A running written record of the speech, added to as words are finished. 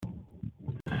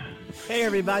Hey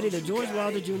everybody, the George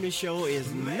Wilder Jr. Show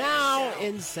is now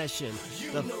in session.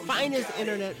 The finest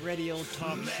internet radio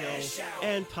talk show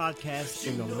and podcast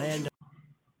in the land.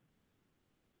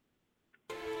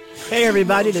 Hey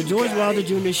everybody, the George Wilder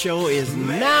Jr. Show is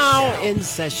now in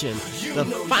session. The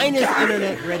finest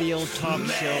internet radio talk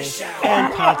show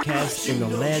and podcast in the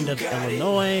land of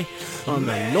Illinois on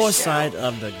the north side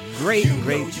of the great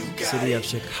city of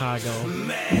Chicago.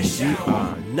 We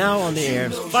are now on the air.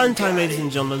 It's fun time, ladies and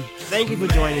gentlemen. Thank you for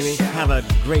joining me. Have a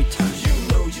great time.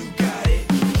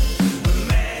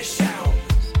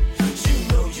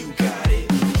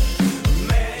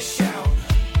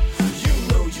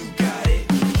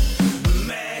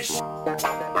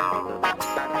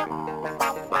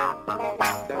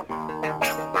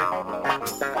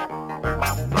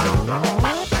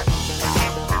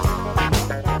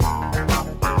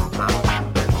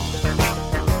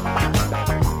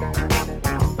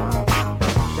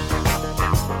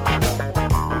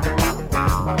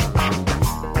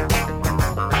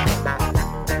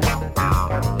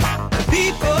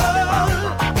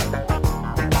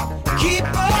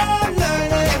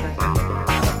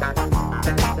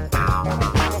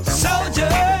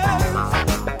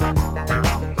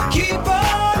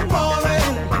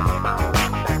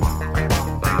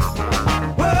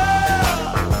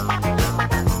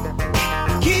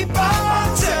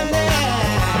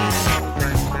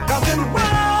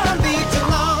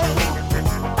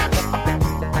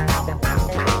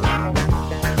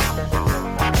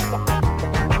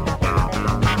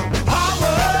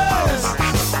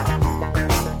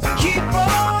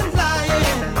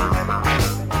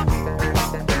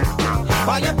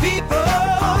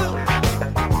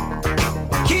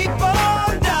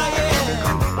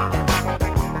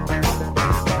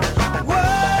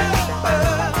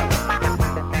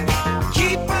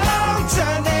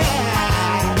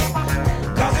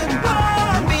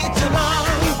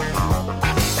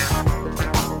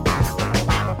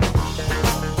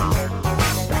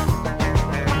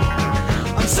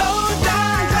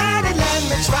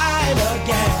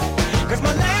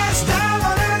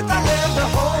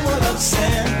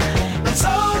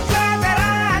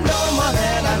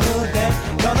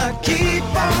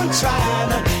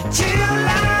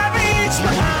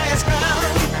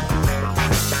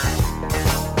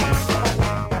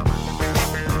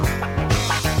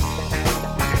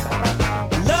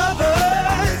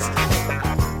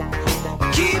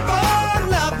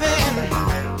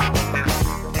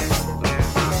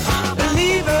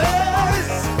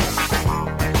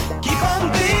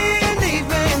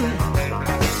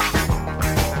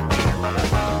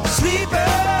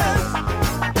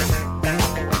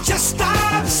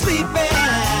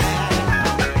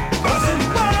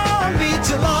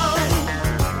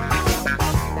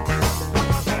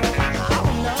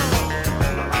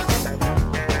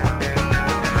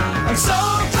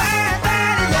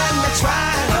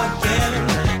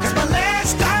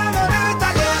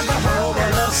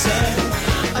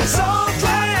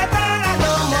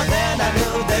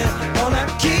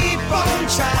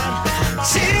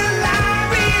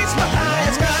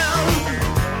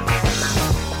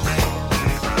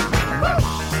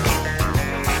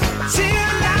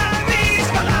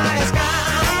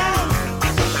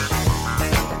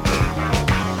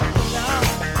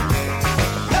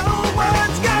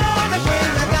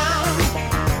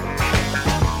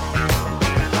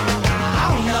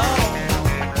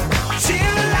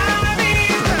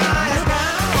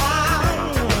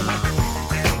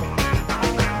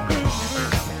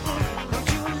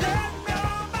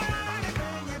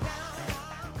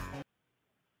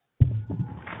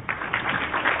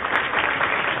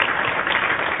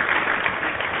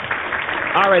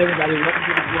 All right, everybody, welcome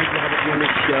to the George Wilder Jr.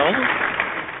 Show.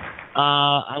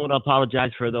 I want to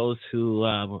apologize for those who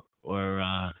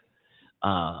were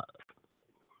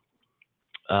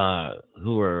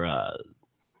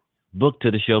booked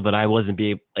to the show, but I wasn't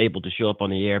able to show up on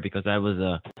the air because I was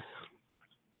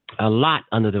a lot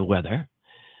under the weather.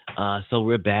 So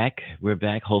we're back.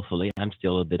 Hopefully, I'm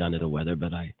still a bit under the weather,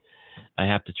 but I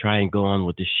have to try and go on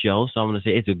with the show. So I'm going to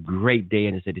say it's a great day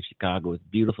in the city of Chicago. It's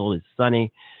beautiful. It's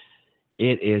sunny.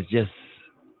 It is just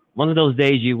one of those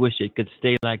days you wish it could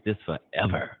stay like this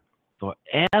forever.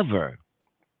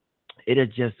 It is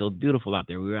just so beautiful out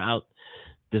there. We were out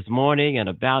this morning and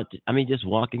just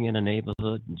walking in the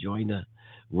neighborhood, enjoying the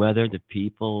weather, the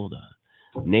people, the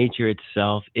nature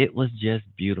itself. It was just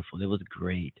beautiful. It was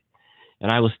great.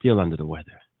 And I was still under the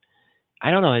weather.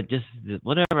 I don't know. It just,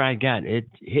 whatever I got, it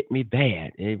hit me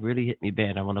bad. It really hit me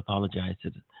bad. I want to apologize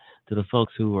to the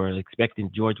folks who were expecting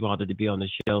George Wilder to be on the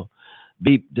show,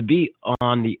 to be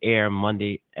on the air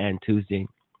Monday and Tuesday.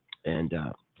 And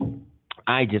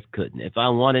I just couldn't. If I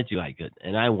wanted to, I couldn't.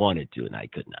 And I wanted to, and I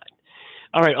could not.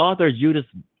 All right, author Judith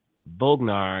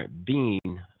Bognar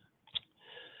Bean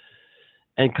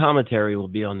and commentary will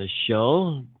be on the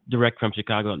show. Direct from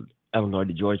Chicago, Illinois,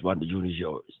 the George Washington Jr.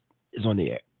 Show is on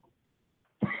the air.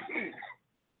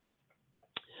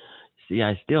 See,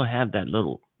 I still have that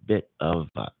little bit of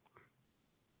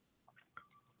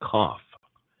cough,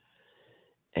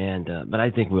 and but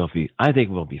I think we'll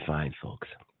be fine, folks.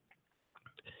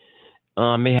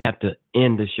 I may have to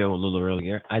end the show a little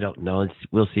earlier. I don't know.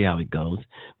 We'll see how it goes.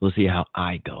 We'll see how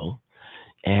I go,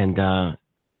 and I'm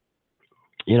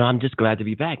just glad to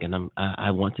be back, and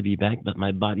I want to be back, but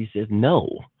my body says no.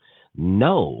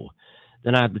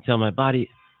 Then I have to tell my body,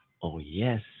 oh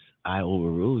yes, I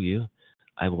overrule you.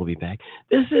 I will be back.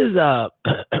 This is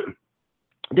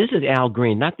this is Al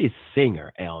Green, not the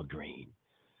singer Al Green,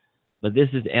 but this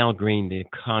is Al Green, the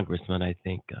congressman, I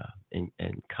think, in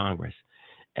Congress,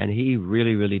 and he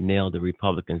really, really nailed the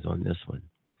Republicans on this one.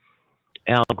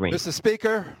 Al Green. Mr.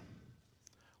 Speaker,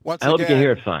 I hope you can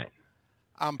hear it fine.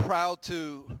 I'm proud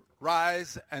to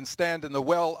rise and stand in the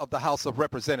well of the House of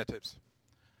Representatives.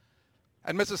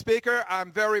 And Mr. Speaker,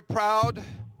 I'm very proud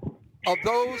of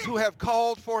those who have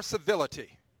called for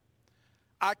civility.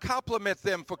 I compliment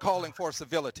them for calling for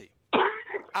civility.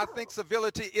 I think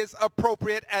civility is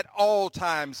appropriate at all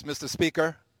times, Mr.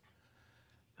 Speaker.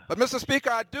 But Mr.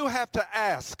 Speaker, I do have to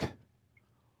ask,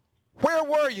 where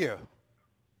were you?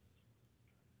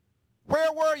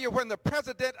 Where were you when the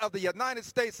President of the United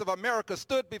States of America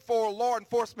stood before law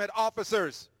enforcement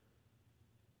officers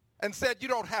and said, you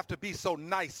don't have to be so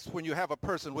nice when you have a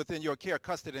person within your care,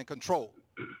 custody, and control?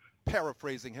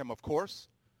 Paraphrasing him, of course.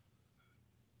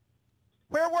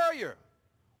 Where were you?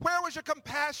 Where was your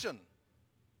compassion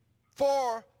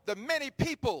for the many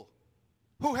people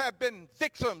who have been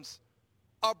victims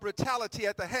of brutality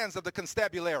at the hands of the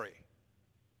constabulary?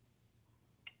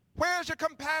 Where's your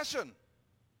compassion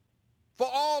for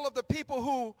all of the people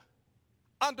who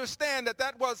understand that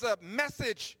that was a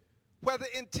message, whether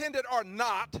intended or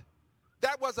not,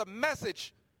 that was a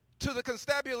message to the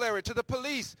constabulary, to the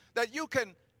police, that you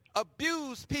can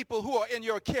abuse people who are in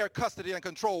your care, custody, and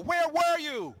control? Where were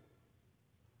you?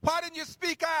 Why didn't you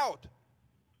speak out?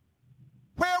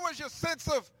 Where was your sense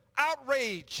of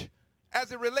outrage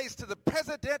as it relates to the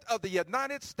President of the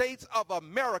United States of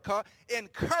America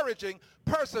encouraging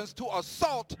persons to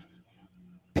assault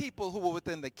people who were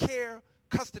within the care,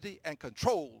 custody, and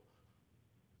control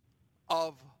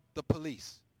of the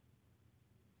police?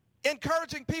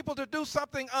 Encouraging people to do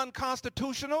something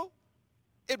unconstitutional?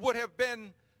 It would have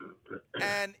been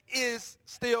and is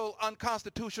still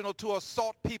unconstitutional to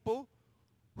assault people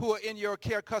who are in your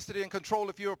care, custody, and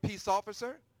control if you're a peace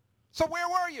officer. So where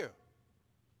were you?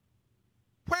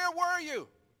 Where were you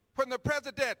when the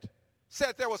President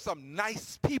said there were some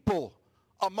nice people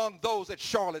among those at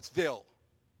Charlottesville,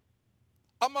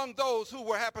 among those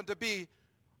who happened to be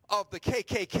of the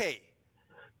KKK,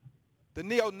 the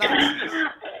neo-Nazis,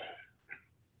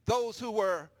 those who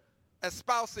were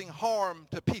espousing harm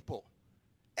to people?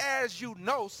 As you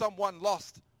know, someone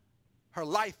lost her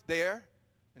life there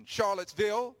in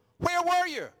Charlottesville. Where were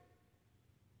you?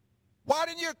 Why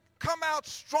didn't you come out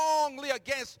strongly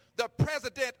against the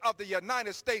President of the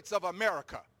United States of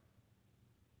America?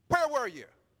 Where were you?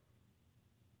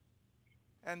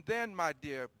 And then, my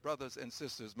dear brothers and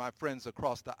sisters, my friends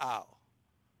across the aisle,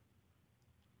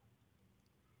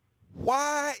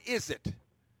 why is it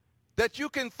that you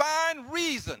can find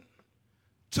reason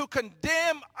to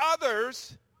condemn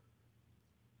others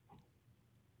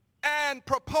and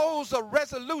propose a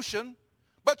resolution,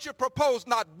 but you propose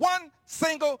not one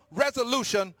single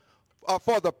resolution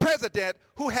for the President,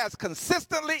 who has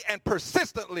consistently and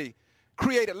persistently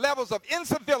created levels of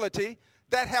incivility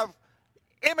that have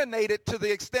emanated to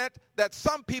the extent that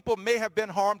some people may have been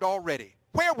harmed already?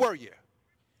 Where were you?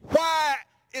 Why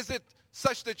is it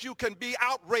such that you can be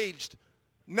outraged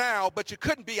now, but you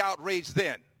couldn't be outraged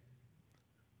then?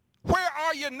 Where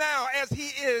are you now as he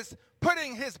is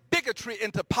putting his bigotry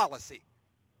into policy?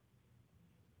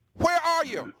 Where are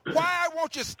you? Why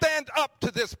won't you stand up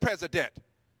to this President?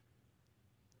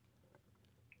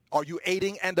 Are you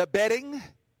aiding and abetting?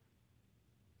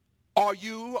 Are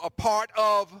you a part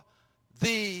of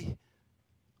the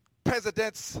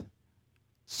President's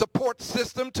support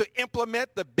system to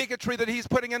implement the bigotry that he's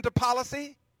putting into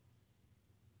policy?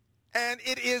 And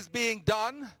it is being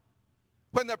done.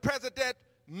 When the President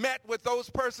met with those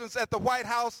persons at the White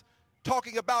House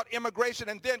talking about immigration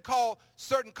and then called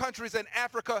certain countries in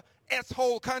Africa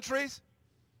S-hole countries.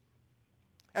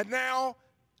 And now,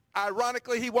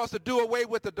 ironically, he wants to do away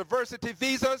with the diversity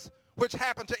visas, which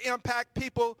happen to impact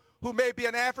people who may be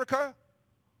in Africa.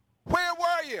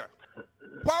 here.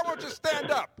 Why won't you stand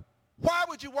up? Why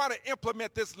would you want to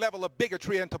implement this level of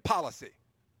bigotry into policy?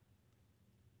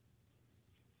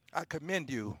 I commend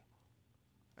you,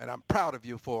 and I'm proud of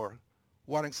you for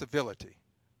wanting civility.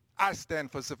 I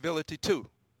stand for civility too.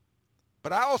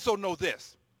 But I also know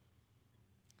this.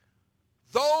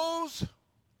 Those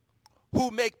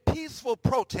who make peaceful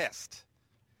protest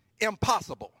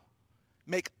impossible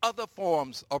make other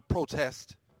forms of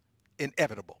protest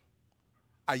inevitable.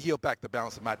 I yield back the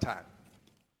balance of my time.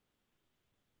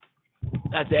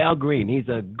 That's Al Green. He's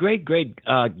a great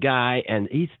guy, and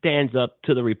he stands up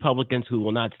to the Republicans who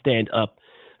will not stand up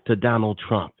to Donald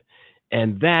Trump.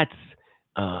 And that's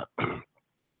a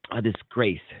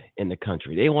disgrace in the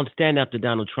country. They won't stand up to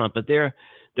Donald Trump, but they're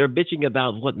bitching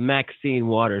about what Maxine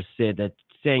Waters said, that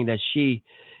saying that she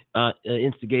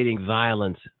instigating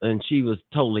violence, and she was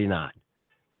totally not.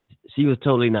 She was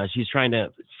totally not. She's trying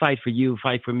to fight for you,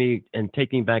 fight for me, and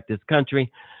taking back this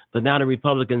country. But now the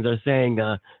Republicans are saying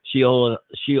she owed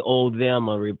them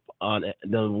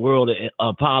the world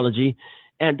apology,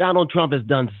 and Donald Trump has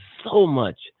done so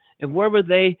much. And where were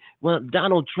they when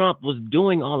Donald Trump was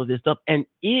doing all of this stuff and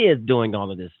is doing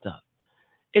all of this stuff?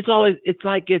 It's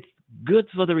like it's good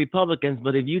for the Republicans,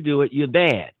 but if you do it, you're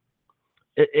bad.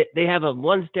 They have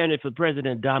one standard for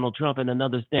President Donald Trump and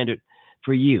another standard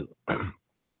for you.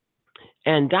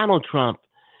 And Donald Trump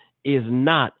is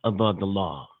not above the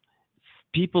law.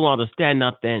 People ought to stand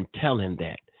up there and tell him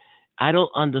that. I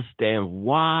don't understand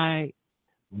why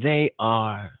they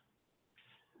are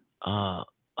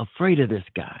afraid of this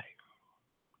guy.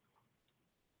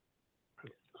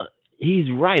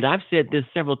 He's right. I've said this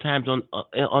several times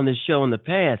on this show in the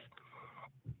past,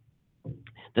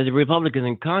 that the Republicans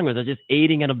in Congress are just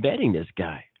aiding and abetting this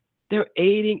guy. They're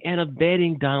aiding and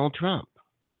abetting Donald Trump.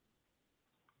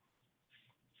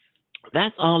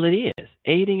 That's all it is,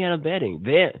 aiding and abetting.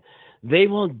 They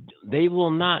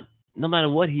will not, no matter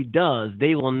what he does,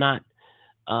 they will not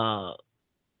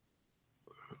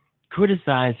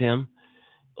criticize him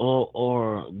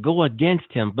or go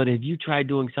against him. But if you try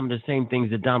doing some of the same things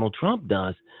that Donald Trump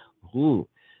does,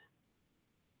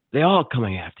 they're all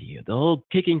coming after you. The whole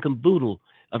kicking caboodle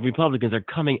of Republicans are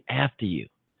coming after you.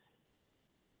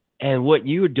 And what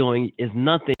you're doing is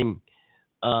nothing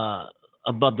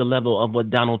above the level of what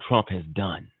Donald Trump has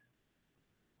done.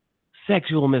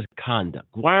 Sexual misconduct.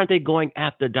 Why aren't they going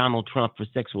after Donald Trump for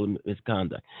sexual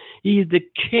misconduct? He's the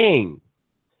king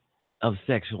of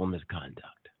sexual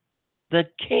misconduct. The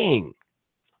king.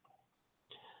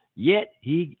 Yet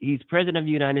he's president of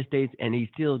the United States, and he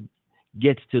still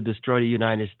gets to destroy the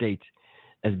United States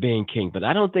as being king. But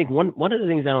I don't think one of the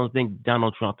things I don't think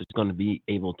Donald Trump is going to be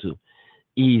able to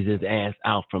ease his ass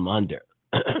out from under.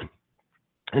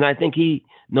 And I think he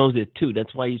knows it too.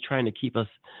 That's why he's trying to keep us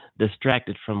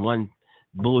distracted from one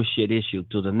bullshit issue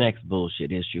to the next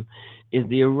bullshit issue, is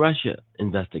the Russia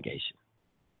investigation.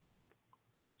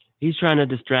 He's trying to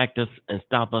distract us and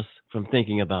stop us from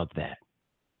thinking about that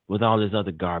with all this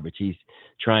other garbage he's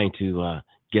trying to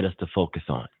get us to focus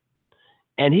on.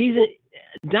 And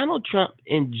Donald Trump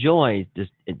enjoys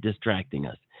distracting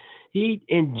us. He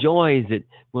enjoys it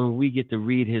when we get to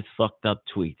read his fucked up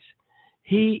tweets.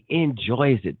 He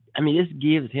enjoys it. I mean, this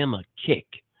gives him a kick.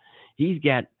 He's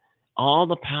got all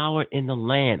the power in the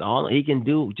land. He can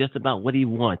do just about what he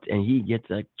wants, and he gets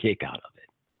a kick out of it.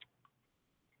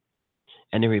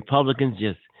 And the Republicans,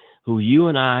 who you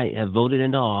and I have voted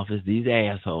into office, these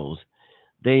assholes,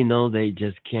 they know they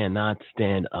just cannot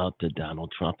stand up to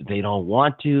Donald Trump. They don't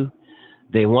want to.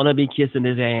 They want to be kissing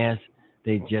his ass.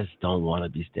 They just don't want to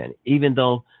be standing. Even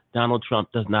though Donald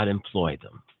Trump does not employ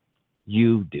them.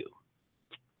 You do.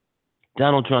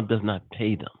 Donald Trump does not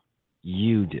pay them.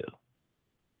 You do.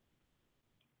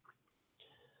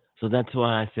 So that's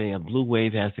why I say a blue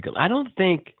wave has to come. I don't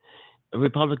think the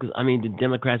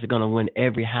Democrats are going to win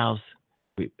every House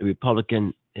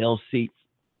Republican held seat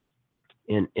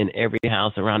in every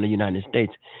house around the United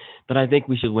States, but I think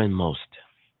we should win most.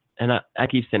 And I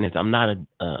keep saying this, I'm not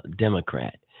a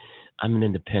Democrat. I'm an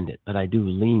independent, but I do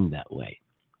lean that way.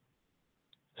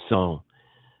 So,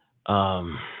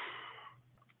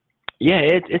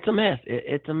 it's a mess.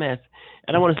 It's a mess.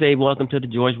 And I want to say welcome to the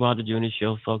George Wilder Jr.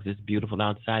 Show, folks. It's beautiful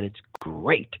outside. It's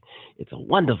great. It's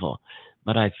wonderful.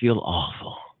 But I feel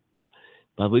awful.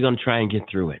 But we're going to try and get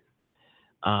through it.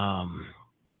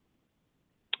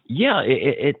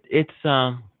 It's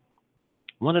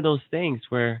one of those things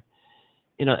where,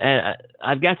 and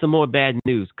I've got some more bad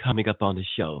news coming up on the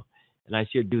show. And I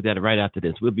should do that right after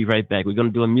this. We'll be right back. We're going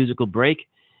to do a musical break,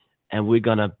 and we're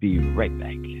going to be right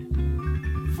back.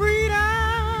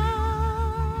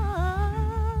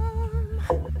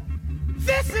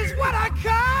 This is what I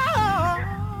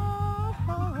call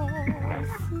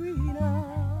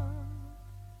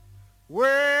Well,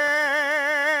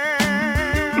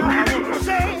 I wanna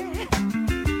say,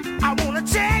 I wanna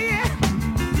tell you,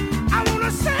 I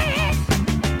wanna say,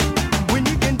 when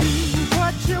you can do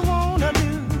what you wanna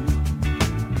do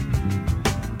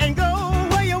and go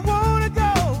where you wanna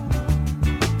go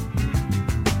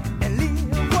and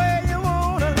live where you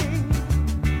wanna live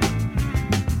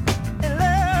and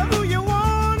love who you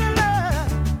wanna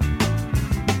love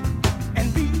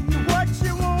and be what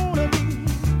you wanna be.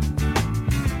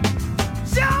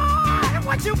 Join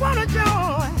what you wanna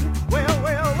join. Well,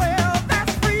 well, well,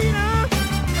 that's freedom.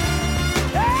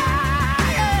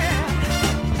 Yeah, yeah.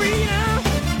 Freedom.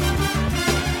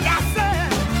 Yes, sir.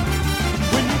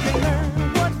 When you can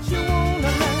learn what you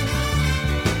wanna learn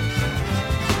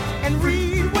and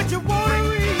read what you wanna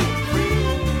read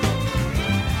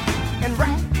and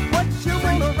write what you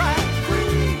wanna write.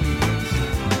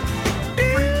 Do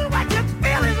what you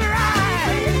feel is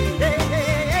right. Yeah,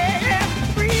 yeah, yeah.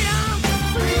 Freedom.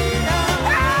 Freedom.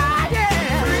 Ah,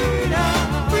 yeah. Freedom.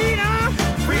 Freedom.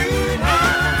 Freedom. Ah,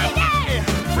 yeah.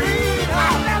 Freedom.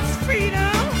 Oh, that's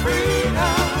freedom.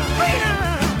 Freedom. Freedom.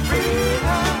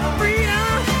 Freedom.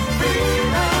 Freedom.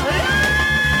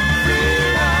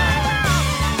 Freedom.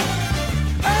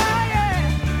 Ah, yeah.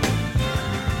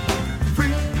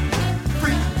 Free.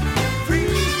 Free. Free.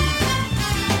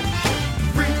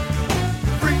 Free.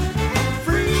 Free. Free.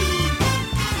 Free.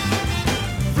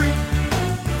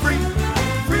 Free. Free.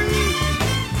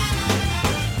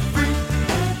 Free.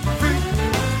 Free.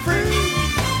 Free.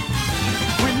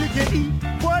 When you can eat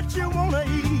what you wanna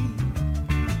eat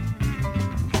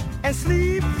and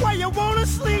sleep where you wanna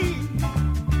sleep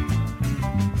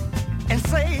and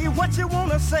say what you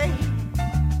wanna say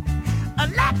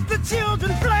and let the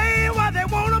children play while they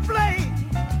wanna play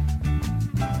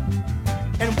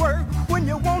and work when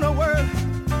you wanna work,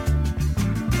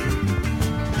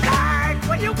 flirt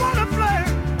when you wanna flirt.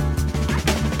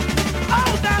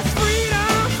 Oh, that's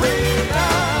freedom.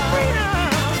 Freedom. Freedom.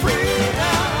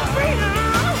 Freedom. Freedom.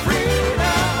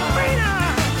 Freedom.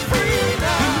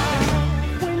 Freedom.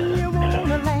 When you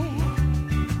wanna laugh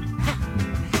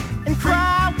and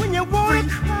cry when you wanna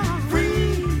cry.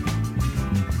 Free.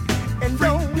 And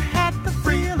don't have to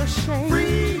feel ashamed.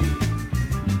 Free.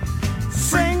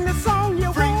 Sing the song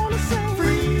you wanna sing.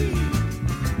 Free.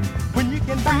 When you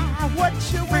can buy what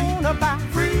you wanna buy.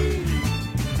 Free.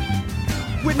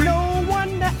 With no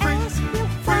one to ask you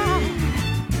why.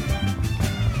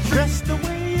 Dress the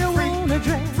way you wanna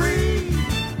dress. Free.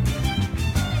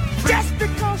 Just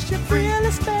because you feel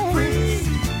it's best. Free.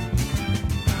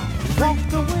 Walk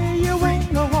the way you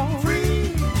wanna walk.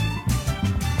 Free.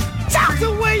 Talk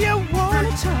the way you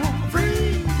wanna talk.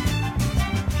 Free.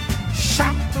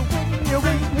 Shout the way you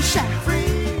wanna shout.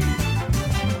 Free.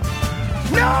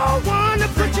 No one to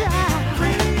put you out.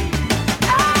 Free.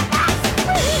 Ah, that's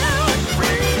freedom.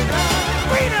 Freedom.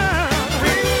 Freedom.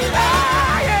 Freedom.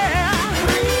 Ah, yeah.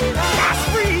 Freedom. That's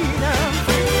freedom.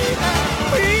 Freedom.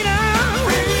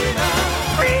 Freedom.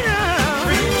 Freedom.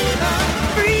 Freedom.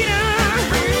 Freedom.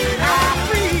 Freedom. Ah,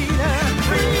 freedom.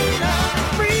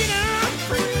 Freedom.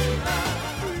 Freedom.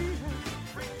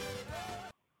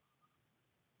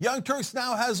 Young Turks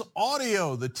now has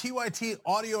audio, the TYT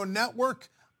Audio Network,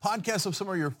 podcasts of some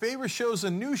of your favorite shows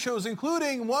and new shows,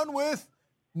 including one with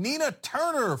Nina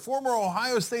Turner, former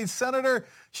Ohio State Senator.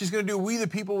 She's going to do We the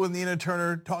People with Nina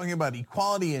Turner, talking about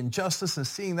equality and justice and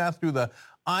seeing that through the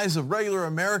eyes of regular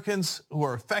Americans who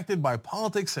are affected by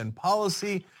politics and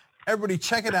policy. Everybody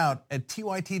check it out at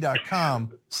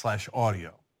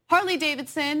tyt.com/audio.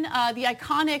 Harley-Davidson, the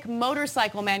iconic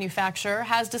motorcycle manufacturer,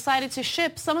 has decided to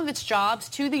ship some of its jobs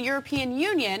to the European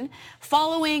Union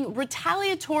following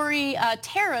retaliatory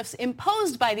tariffs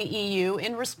imposed by the EU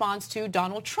in response to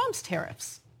Donald Trump's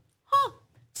tariffs. Huh.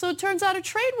 So it turns out a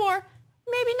trade war,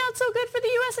 maybe not so good for the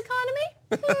U.S. economy?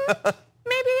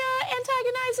 Maybe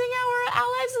antagonizing our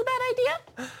allies is a bad idea?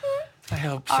 I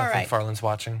hope All Seth right. MacFarlane's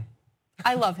watching.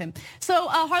 I love him. So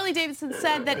Harley-Davidson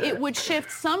said that it would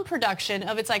shift some production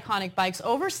of its iconic bikes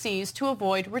overseas to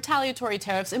avoid retaliatory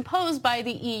tariffs imposed by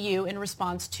the EU in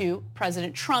response to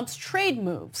President Trump's trade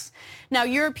moves. Now,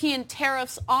 European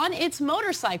tariffs on its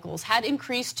motorcycles had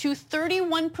increased to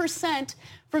 31%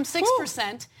 from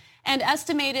 6%, and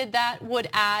estimated that would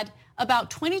add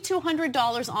about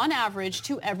 $2,200 on average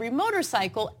to every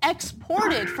motorcycle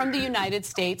exported from the United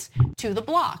States to the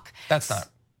bloc. That's not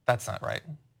right.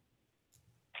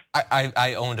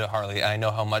 I owned a Harley. I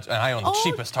know how much, and I owned the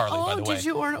cheapest Harley, by the way. Oh, did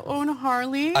you own a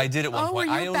Harley? I did at one point. Were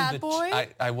you I a owned bad boy?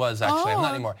 I was actually. I'm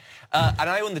not anymore. And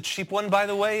I owned the cheap one, by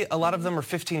the way. A lot of them are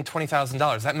 $15,000,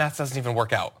 $20,000. That math doesn't even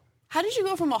work out. How did you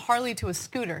go from a Harley to a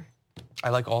scooter? I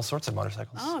like all sorts of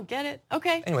motorcycles. Oh, get it?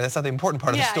 Okay. Anyway, that's not the important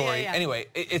part of the story. Yeah. Anyway,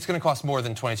 it's going to cost more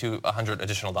than $2,200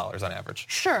 additional dollars on average.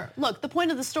 Sure. Look, the point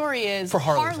of the story is for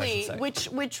Harley,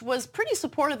 which was pretty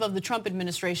supportive of the Trump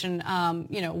administration,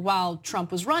 while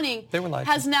Trump was running,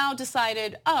 has now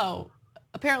decided,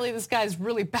 apparently this guy's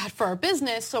really bad for our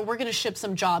business, so we're going to ship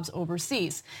some jobs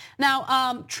overseas.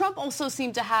 Now, Trump also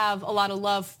seemed to have a lot of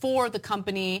love for the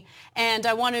company, and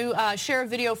I want to share a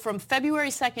video from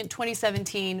February 2nd,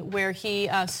 2017, where he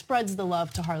spreads the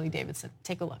love to Harley Davidson.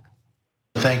 Take a look.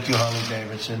 Thank you, Harley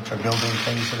Davidson, for building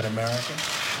things in America.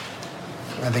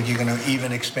 I think you're going to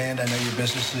even expand. I know your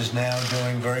business is now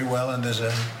doing very well, and there's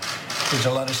a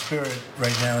lot of spirit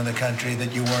right now in the country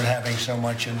that you weren't having so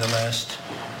much in the last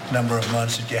number of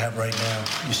months that you have right now.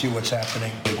 You see what's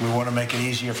happening. We want to make it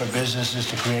easier for businesses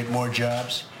to create more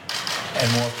jobs and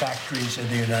more factories in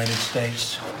the United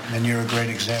States. And you're a great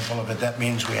example of it. That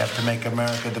means we have to make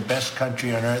America the best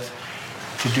country on earth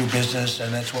to do business,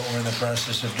 and that's what we're in the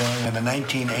process of doing. In the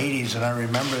 1980s, and I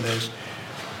remember this,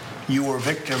 you were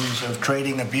victims of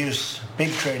trading abuse,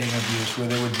 big trading abuse, where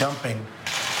they were dumping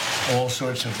all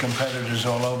sorts of competitors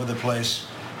all over the place.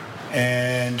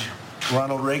 And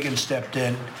Ronald Reagan stepped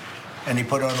in, and he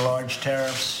put on large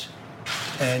tariffs,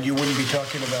 and you wouldn't be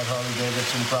talking about Harley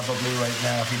Davidson probably right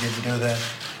now if he didn't do that.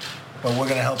 But we're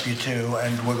going to help you too,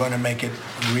 and we're going to make it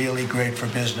really great for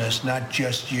business, not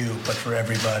just you, but for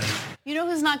everybody. You know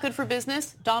who's not good for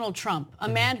business? Donald Trump, a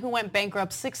man who went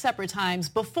bankrupt 6 separate times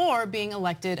before being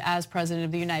elected as president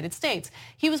of the United States.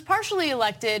 He was partially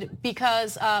elected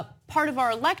because part of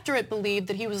our electorate believed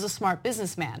that he was a smart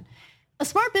businessman. A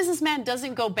smart businessman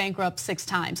doesn't go bankrupt 6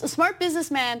 times. A smart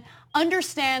businessman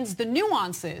understands the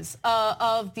nuances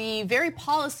of the very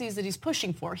policies that he's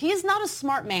pushing for. He is not a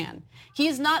smart man. He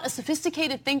is not a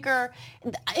sophisticated thinker.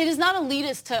 It is not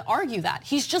elitist to argue that.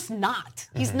 He's just not.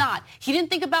 He's not. He didn't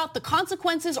think about the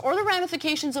consequences or the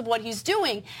ramifications of what he's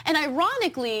doing. And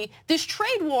ironically, this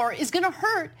trade war is going to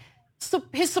hurt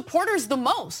his supporters the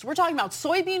most. We're talking about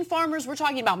soybean farmers, we're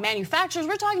talking about manufacturers,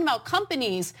 we're talking about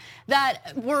companies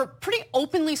that were pretty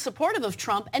openly supportive of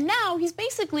Trump, and now he's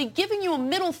basically giving you a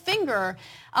middle finger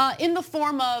in the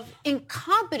form of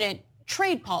incompetent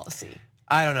trade policy.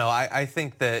 I don't know. I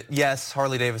think that, yes,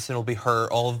 Harley Davidson will be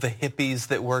hurt. All of the hippies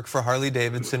that work for Harley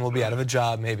Davidson will be out of a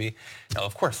job, maybe. No,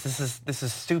 of course, this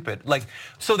is stupid. Like,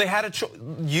 so they had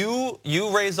you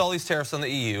raised all these tariffs on the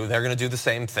EU. They're going to do the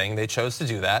same thing. They chose to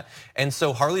do that. And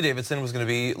so Harley Davidson was going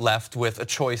to be left with a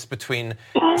choice between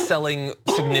selling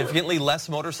significantly less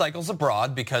motorcycles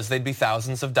abroad because they'd be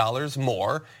thousands of dollars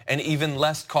more and even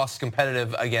less cost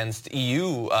competitive against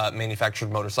EU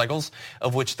manufactured motorcycles,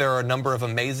 of which there are a number of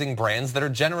amazing brands that are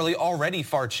generally already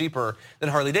far cheaper than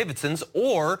Harley Davidson's,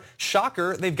 or,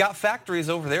 shocker, they've got factories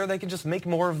over there. They can just make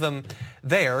more of them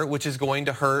there, which is going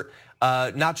to hurt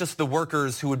not just the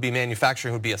workers who would be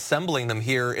manufacturing, who would be assembling them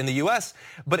here in the US,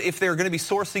 but if they're going to be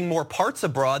sourcing more parts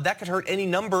abroad, that could hurt any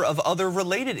number of other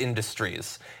related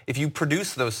industries if you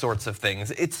produce those sorts of things.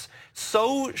 It's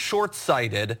so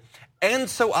short-sighted and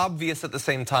so obvious at the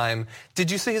same time.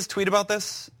 Did you see his tweet about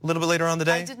this a little bit later on the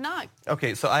day? I did not.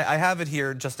 Okay, so I have it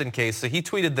here just in case. So he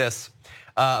tweeted this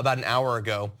about an hour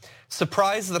ago.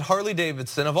 Surprised that Harley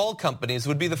Davidson, of all companies,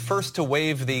 would be the first to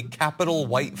wave the capital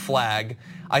white flag.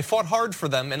 I fought hard for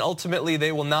them, and ultimately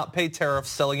they will not pay tariffs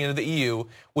selling into the EU,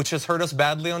 which has hurt us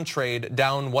badly on trade,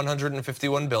 down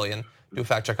 $151 billion. Do a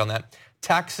fact check on that.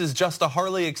 Tax is just a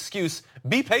Harley excuse.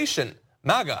 Be patient,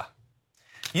 MAGA.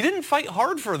 You didn't fight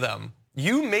hard for them.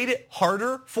 You made it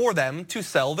harder for them to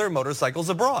sell their motorcycles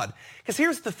abroad. Because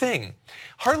here's the thing.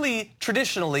 Harley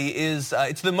traditionally is,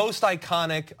 it's the most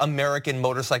iconic American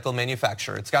motorcycle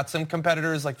manufacturer. It's got some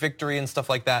competitors like Victory and stuff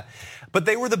like that, but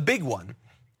they were the big one.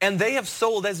 And they have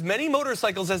sold as many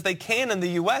motorcycles as they can in the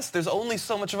US. There's only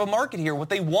so much of a market here. What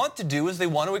they want to do is they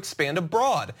want to expand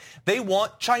abroad. They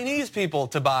want Chinese people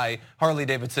to buy Harley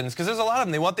Davidsons because there's a lot of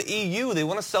them. They want the EU. They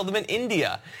want to sell them in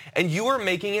India. And you are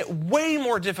making it way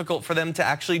more difficult for them to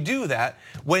actually do that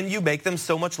when you make them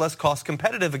so much less cost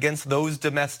competitive against those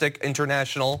domestic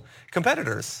international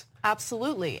competitors.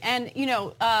 Absolutely. And, you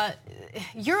know,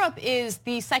 Europe is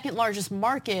the second largest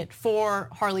market for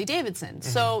Harley Davidson.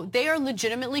 So they are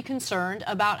legitimately concerned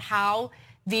about how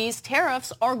these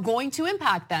tariffs are going to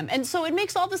impact them. And so it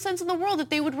makes all the sense in the world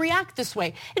that they would react this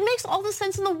way. It makes all the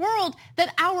sense in the world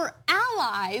that our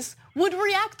allies would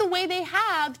react the way they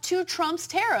have to Trump's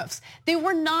tariffs. They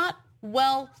were not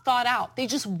well thought out. They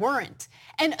just weren't.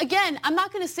 And again, I'm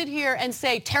not going to sit here and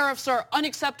say tariffs are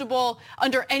unacceptable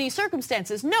under any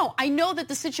circumstances. No, I know that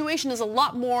the situation is a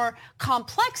lot more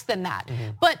complex than that.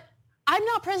 But I'm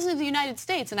not president of the United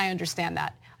States, and I understand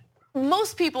that.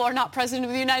 most people are not president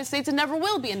of the United States and never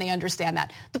will be, and they understand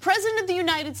that. The president of the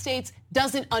United States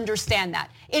doesn't understand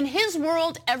that. In his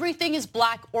world, everything is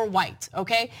black or white,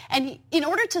 okay? And in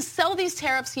order to sell these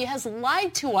tariffs, he has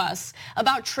lied to us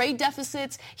about trade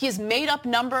deficits. He has made up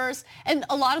numbers, and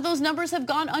a lot of those numbers have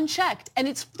gone unchecked. And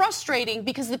it's frustrating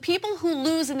because the people who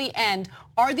lose in the end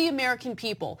are the American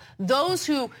people, those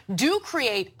who do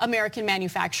create American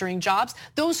manufacturing jobs,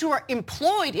 those who are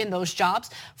employed in those jobs,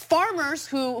 farmers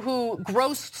who grow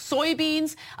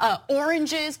soybeans,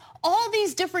 oranges, all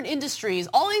these different industries,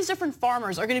 all these different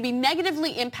farmers are going to be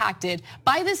negatively impacted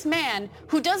by this man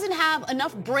who doesn't have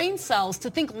enough brain cells to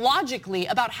think logically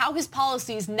about how his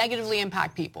policies negatively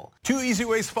impact people. 2 easy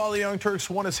ways to follow the Young Turks.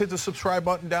 One is hit the subscribe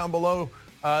button down below.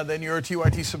 Then you're a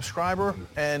TYT subscriber.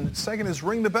 And second is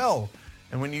ring the bell.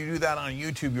 And when you do that on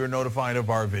YouTube, you're notified of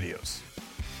our videos.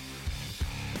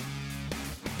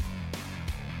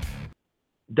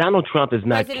 Donald Trump is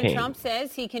not President king. Trump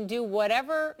says he can do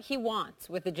whatever he wants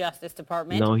with the Justice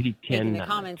Department. No, he cannot. Making the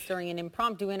comments during an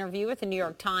impromptu interview with the New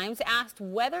York Times, asked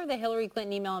whether the Hillary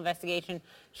Clinton email investigation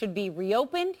should be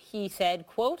reopened. He said,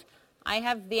 quote, I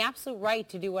have the absolute right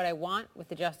to do what I want with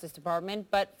the Justice Department,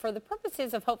 but for the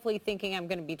purposes of hopefully thinking I'm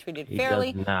going to be treated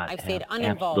fairly, I've stayed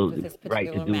uninvolved with this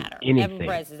particular matter. Evan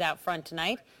Perez is out front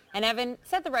tonight. And Evan,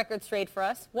 set the record straight for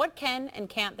us. What can and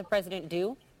can't the president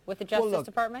do with the Justice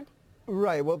Department?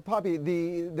 Right. Well, Poppy,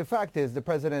 the fact is the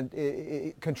president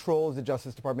controls the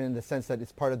Justice Department in the sense that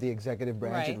it's part of the executive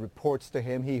branch. Right. It reports to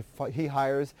him. He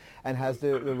hires and has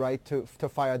the right to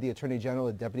fire the Attorney General,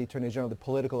 the Deputy Attorney General, the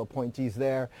political appointees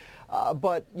there.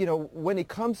 But, you know, when it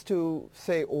comes to,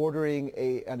 say, ordering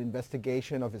an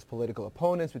investigation of his political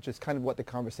opponents, which is kind of what the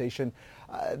conversation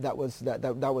that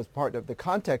was part of the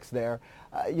context there,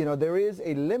 you know, there is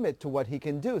a limit to what he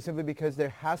can do simply because there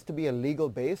has to be a legal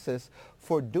basis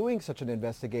for doing such an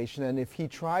investigation. And if he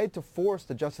tried to force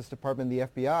the Justice Department, the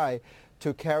FBI,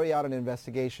 to carry out an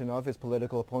investigation of his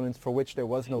political opponents for which there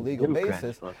was no legal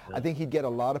basis, I think he'd get a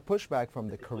lot of pushback from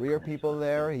the career people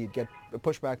there. He'd get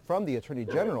pushback from the Attorney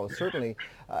General, certainly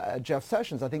Jeff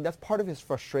Sessions. I think that's part of his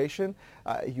frustration.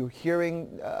 You're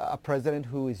hearing a president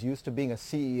who is used to being a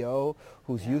CEO,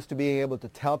 who's used to being able to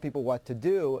tell people what to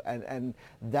do, and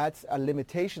that's a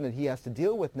limitation that he has to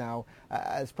deal with now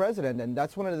as president. And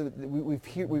that's one of the,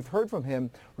 we've heard from him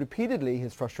repeatedly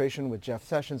his frustration with Jeff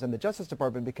Sessions and the Justice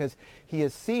Department, because he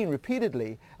has seen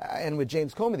repeatedly, and with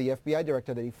James Comey, the FBI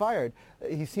director that he fired,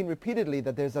 he's seen repeatedly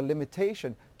that there's a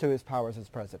limitation to his powers as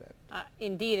president.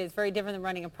 Indeed, it's very different than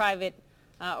running a private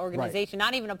organization,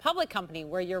 not even a public company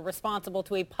where you're responsible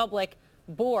to a public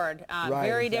board.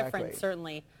 Very different,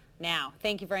 certainly, now.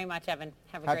 Thank you very much, Evan.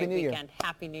 Have a great weekend.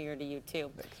 Happy New Year to you, too.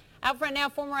 Thanks. Out front now,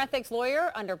 former ethics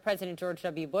lawyer under President George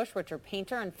W. Bush, Richard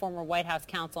Painter, and former White House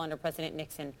counsel under President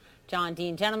Nixon, John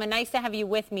Dean. Gentlemen, nice to have you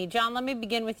with me. John, let me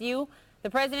begin with you.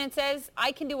 The president says,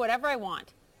 I can do whatever I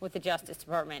want with the Justice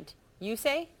Department. You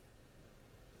say?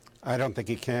 I don't think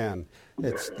he can.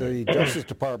 The Justice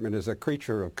Department is a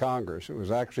creature of Congress. It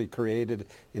was actually created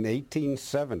in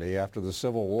 1870 after the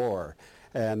Civil War.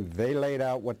 And they laid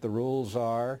out what the rules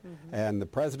are, and the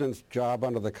president's job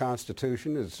under the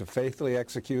Constitution is to faithfully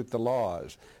execute the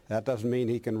laws. That doesn't mean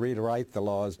he can read or write the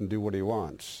laws and do what he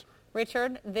wants.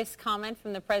 Richard, this comment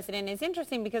from the president is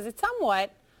interesting because it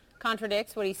somewhat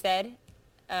contradicts what he said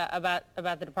about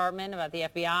the department, about the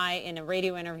FBI in a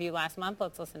radio interview last month.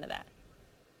 Let's listen to that.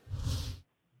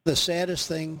 The saddest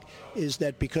thing is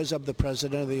that because I'm the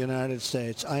President of the United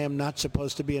States, I am not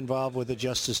supposed to be involved with the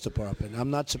Justice Department.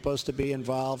 I'm not supposed to be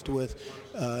involved with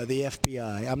the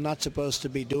FBI. I'm not supposed to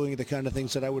be doing the kind of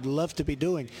things that I would love to be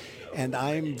doing, and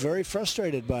I'm very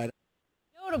frustrated by it.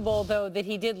 Notable, though, that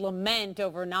he did lament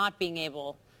over not being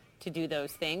able to do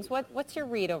those things. What's your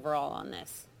read overall on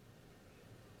this?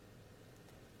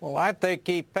 Well, I think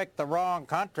he picked the wrong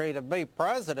country to be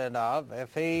president of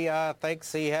if he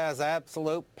thinks he has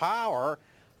absolute power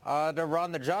to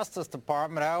run the Justice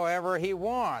Department however he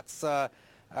wants.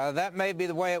 That may be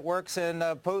the way it works in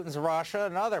Putin's Russia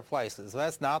and other places.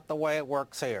 That's not the way it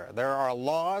works here. There are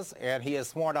laws, and he has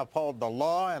sworn to uphold the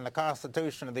law and the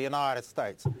Constitution of the United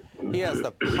States. He has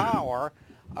the power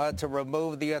to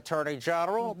remove the Attorney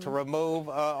General, to remove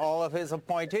all of his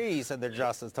appointees in the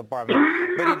Justice Department.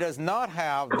 But he does not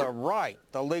have the right,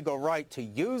 the legal right, to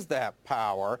use that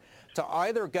power to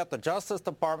either get the Justice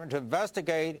Department to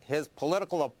investigate his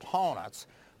political opponents,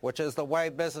 which is the way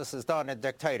business is done in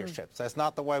dictatorships. That's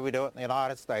not the way we do it in the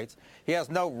United States. He has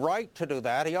no right to do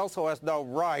that. He also has no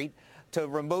right to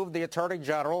remove the Attorney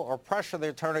General or pressure the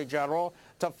Attorney General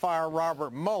to fire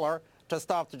Robert Mueller, to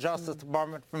stop the Justice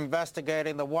Department from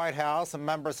investigating the White House and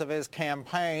members of his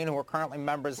campaign who are currently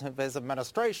members of his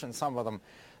administration, some of them.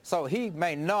 So he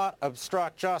may not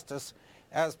obstruct justice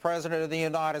as President of the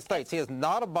United States. He is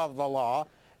not above the law,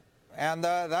 and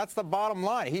that's the bottom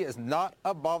line. He is not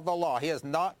above the law. He is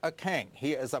not a king.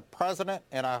 He is a president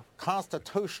in a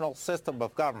constitutional system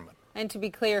of government. And to be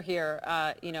clear here,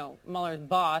 Mueller's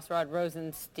boss, Rod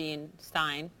Rosenstein,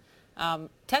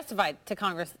 testified to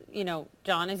Congress,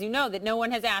 John, as you know, that no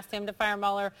one has asked him to fire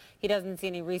Mueller. He doesn't see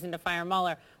any reason to fire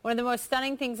Mueller. One of the most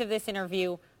stunning things of this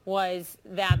interview was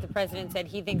that the president said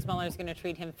he thinks Mueller is going to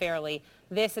treat him fairly.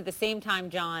 This at the same time,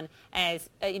 John, as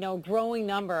a growing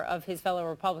number of his fellow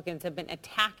Republicans have been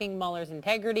attacking Mueller's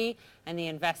integrity and the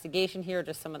investigation. Here are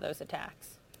just some of those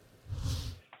attacks.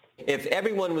 If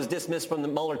everyone was dismissed from the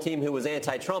Mueller team who was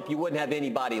anti-Trump, you wouldn't have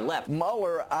anybody left.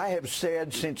 Mueller, I have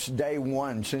said since day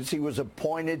one, since he was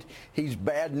appointed, he's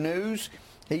bad news.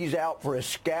 He's out for a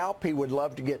scalp. He would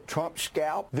love to get Trump's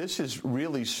scalp. This has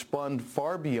really spun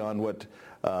far beyond what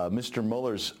Mr.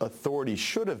 Mueller's authority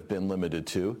should have been limited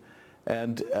to.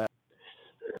 And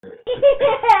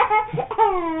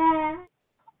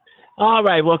all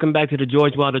right, welcome back to the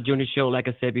George Wilder Jr. Show. Like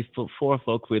I said before,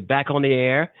 folks, we're back on the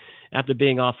air after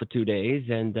being off for 2 days.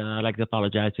 And I'd like to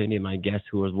apologize to any of my guests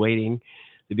who was waiting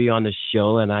to be on the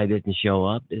show and I didn't show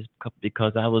up. It's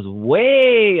because I was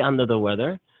way under the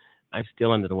weather. I'm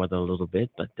still under the weather a little bit,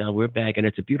 but we're back, and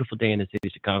it's a beautiful day in the city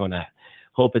of Chicago, and I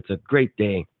hope it's a great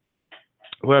day.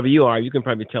 Wherever you are, you can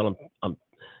probably tell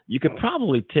you can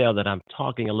probably tell that I'm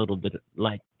talking a little bit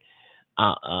like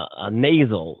a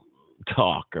nasal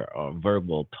talker or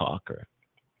verbal talker.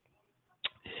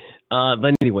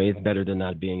 But anyway, it's better than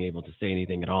not being able to say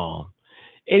anything at all.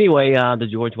 Anyway, the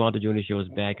George Wilder Jr. Show is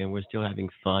back, and we're still having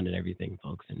fun and everything,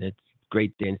 folks, and it's a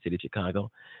great day in the city of Chicago.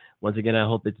 Once again, I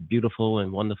hope it's beautiful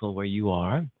and wonderful where you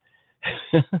are.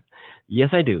 Yes,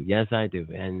 I do. Yes, I do.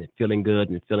 And feeling good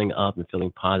and feeling up and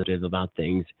feeling positive about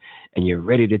things. And you're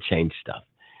ready to change stuff.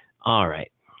 All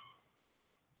right.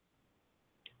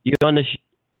 You're on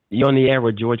the air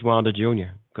with George Wilder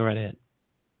Jr. Go right ahead.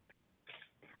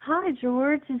 Hi,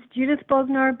 George. It's Judith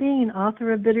Bognar Bean,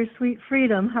 author of Bittersweet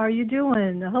Freedom. How are you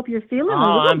doing? I hope you're feeling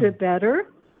a little bit better.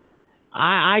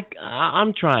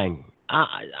 I'm trying.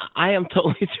 I am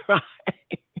totally trying.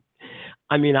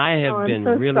 I mean, I have been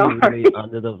so really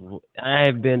under the.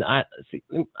 I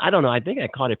don't know. I think I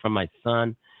caught it from my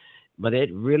son, but it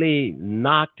really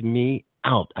knocked me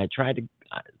out. I tried to.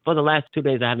 For the last 2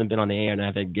 days, I haven't been on the air, and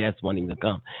I've had guests wanting to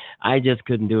come. I just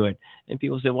couldn't do it. And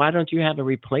people said, "Why don't you have a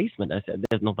replacement?" I said,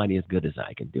 "There's nobody as good as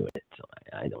I can do it, so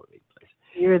I don't replace."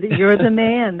 You're the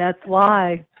man. That's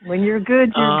why. When you're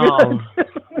good, you're good.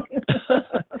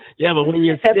 Yeah, but when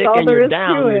you're sick and you're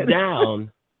down, you're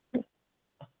down.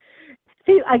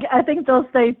 See, I think they'll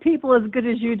say people as good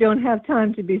as you don't have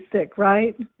time to be sick,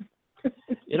 right?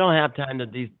 You don't have time to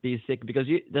be sick because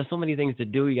there's so many things to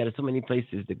do. You got so many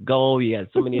places to go. You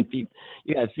got so many people.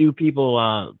 You got few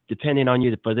people depending on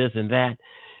you for this and that.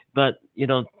 But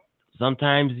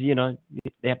sometimes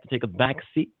they have to take a back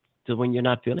seat to when you're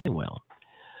not feeling well.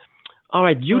 All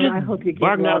right, Judith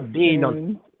Bognar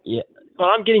Bean. Yeah. Well,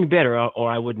 I'm getting better,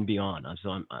 or I wouldn't be on.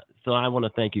 So I want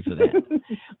to thank you for that.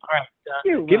 All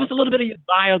right, give us a little bit of your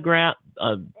biograph.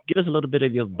 Give us a little bit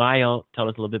of your bio. Tell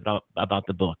us a little bit about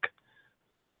the book.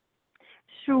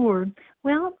 Sure.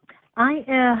 Well,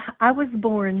 I was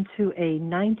born to a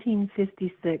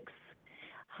 1956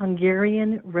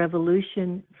 Hungarian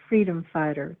Revolution freedom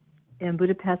fighter in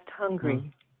Budapest,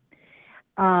 Hungary.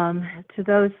 To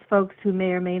those folks who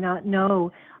may or may not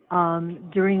know,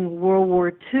 during World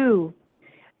War II,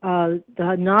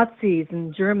 the Nazis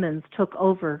and Germans took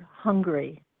over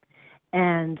Hungary,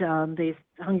 and the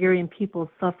Hungarian people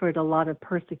suffered a lot of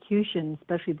persecution,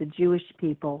 especially the Jewish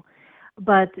people.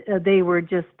 But they were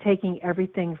just taking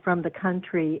everything from the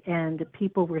country, and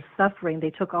people were suffering. They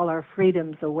took all our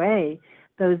freedoms away,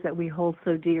 those that we hold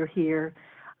so dear here.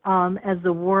 As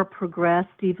the war progressed,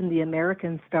 even the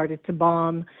Americans started to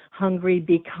bomb Hungary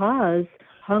because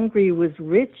Hungary was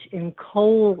rich in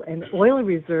coal and oil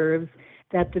reserves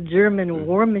that the German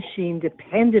war machine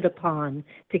depended upon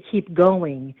to keep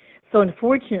going. So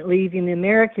unfortunately, even the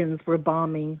Americans were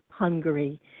bombing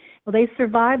Hungary. Well, they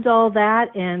survived all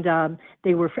that, and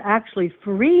they were actually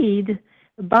freed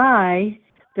by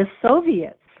the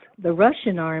Soviets, the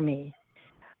Russian army.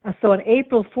 So on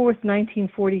April 4th,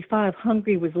 1945,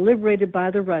 Hungary was liberated by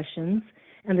the Russians,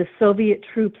 and the Soviet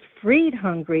troops freed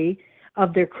Hungary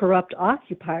of their corrupt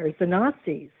occupiers, the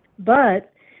Nazis.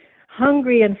 But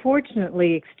Hungary,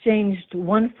 unfortunately, exchanged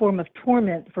one form of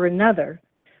torment for another.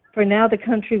 For now, the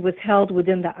country was held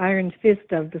within the iron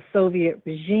fist of the Soviet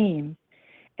regime.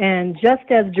 And just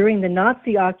as during the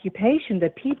Nazi occupation,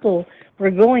 the people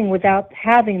were going without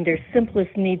having their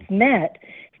simplest needs met.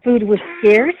 Food was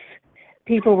scarce.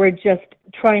 People were just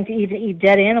trying to even eat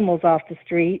dead animals off the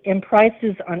street, and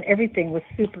prices on everything was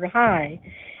super high.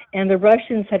 And the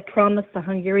Russians had promised the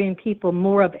Hungarian people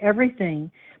more of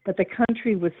everything, but the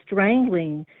country was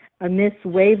strangling amidst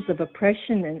waves of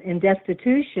oppression and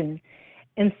destitution.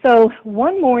 And so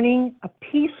one morning, a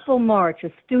peaceful march, a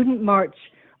student march,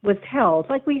 was held,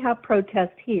 like we have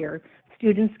protests here,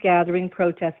 students gathering,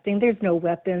 protesting. There's no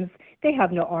weapons. They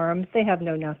have no arms. They have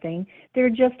no nothing. They're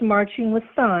just marching with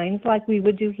signs like we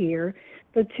would do here.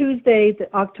 The Tuesday,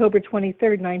 October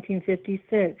 23rd,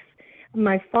 1956,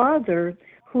 my father,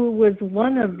 who was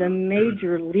one of the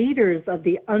major leaders of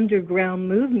the underground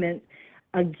movement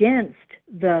against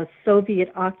the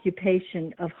Soviet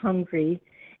occupation of Hungary,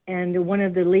 and one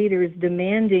of the leaders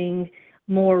demanding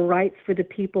more rights for the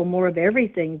people, more of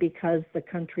everything, because the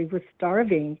country was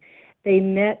starving. They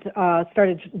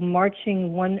started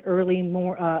marching one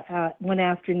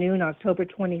afternoon, October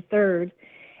 23rd.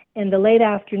 In the late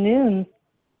afternoon,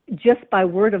 just by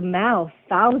word of mouth,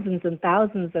 thousands and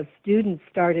thousands of students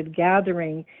started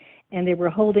gathering, and they were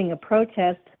holding a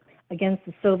protest against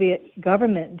the Soviet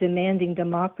government demanding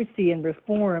democracy and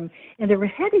reform. And they were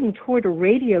heading toward a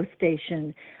radio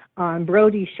station on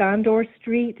Brody Shandor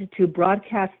Street to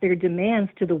broadcast their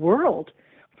demands to the world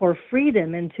for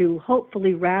freedom and to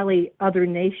hopefully rally other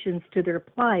nations to their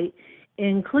plight,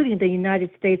 including the United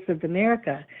States of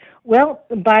America. Well,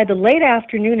 by the late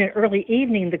afternoon and early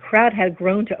evening, the crowd had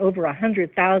grown to over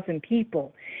 100,000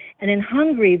 people. And in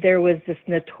Hungary, there was this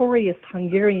notorious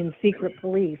Hungarian secret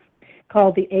police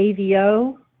called the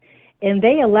AVO, and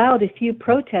they allowed a few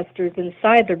protesters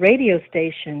inside the radio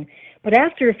station. But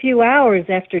after a few hours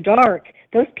after dark,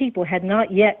 those people had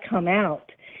not yet come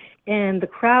out. And the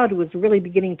crowd was really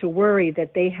beginning to worry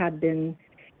that they had been,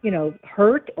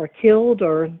 hurt or killed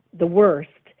or the worst.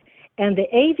 And the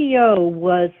AVO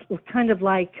was kind of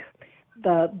like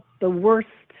the worst.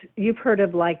 You've heard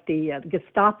of like the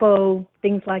Gestapo,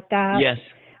 things like that? Yes.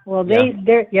 Well,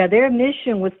 their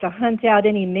mission was to hunt out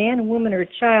any man, woman, or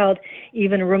child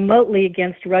even remotely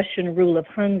against Russian rule of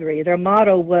Hungary. Their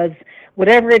motto was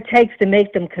whatever it takes to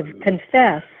make them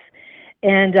confess.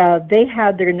 And they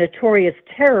had their notorious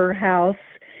terror house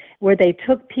where they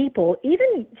took people,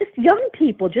 even just young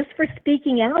people, just for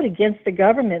speaking out against the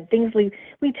government, things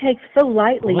we take so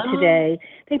lightly today.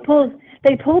 They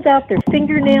pulled out their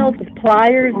fingernails with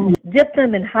pliers, dipped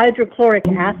them in hydrochloric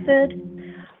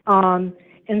acid.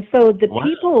 And so the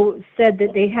people said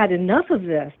that they had enough of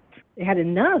this. They had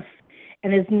enough.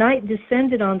 And as night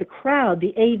descended on the crowd,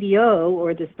 the AVO,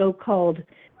 or the so-called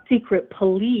secret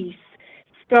police,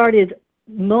 started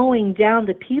mowing down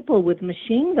the people with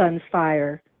machine gun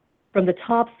fire from the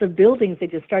tops of buildings. They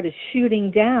just started shooting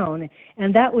down.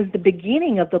 And that was the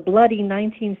beginning of the bloody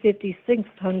 1956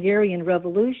 Hungarian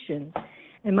Revolution.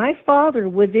 And my father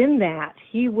was in that.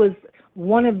 He was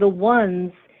one of the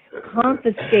ones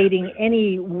confiscating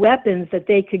any weapons that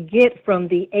they could get from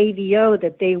the AVO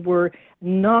that they were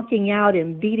knocking out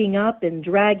and beating up and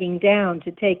dragging down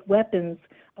to take weapons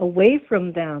away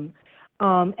from them.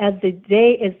 As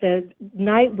the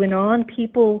night went on,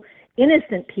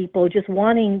 innocent people just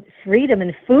wanting freedom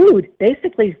and food,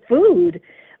 basically food,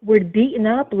 were beaten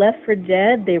up, left for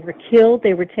dead. They were killed.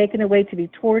 They were taken away to be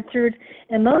tortured.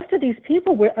 And most of these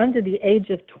people were under the age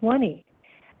of 20.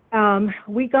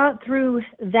 We got through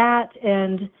that,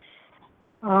 and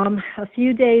a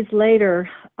few days later,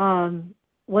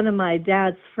 one of my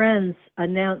dad's friends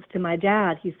announced to my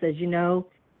dad, he says,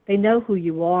 they know who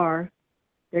you are.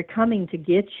 They're coming to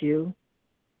get you.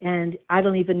 And I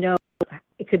don't even know,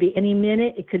 it could be any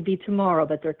minute, it could be tomorrow,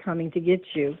 but they're coming to get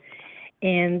you.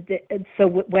 And so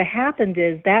what happened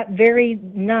is that very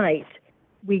night,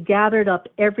 we gathered up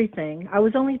everything. I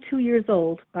was only 2 years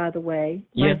old, by the way.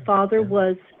 My father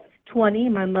was 20.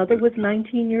 My mother was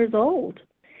 19 years old.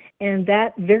 And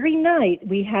that very night,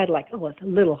 we had a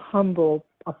little humble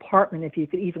apartment, if you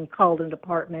could even call it an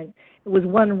apartment. It was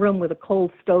one room with a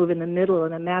cold stove in the middle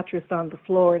and a mattress on the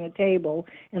floor and a table,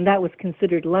 and that was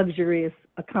considered luxurious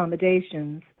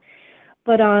accommodations.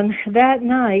 But on that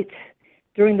night,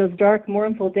 during those dark,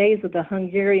 mournful days of the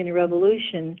Hungarian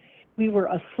Revolution, we were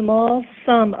a small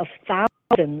sum of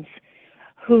thousands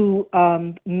who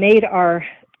made our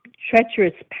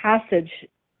treacherous passage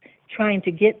trying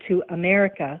to get to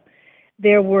America.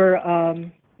 There were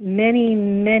many,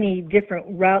 many different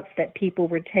routes that people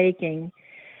were taking,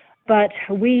 but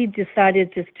we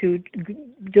decided just to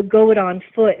go it on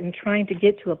foot and trying to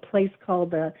get to a place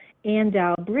called the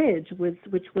Andau Bridge,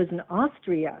 which was in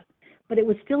Austria, but it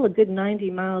was still a good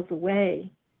 90 miles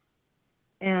away.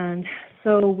 And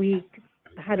so we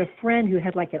had a friend who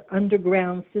had like an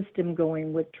underground system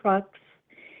going with trucks,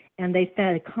 and they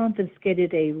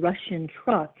confiscated a Russian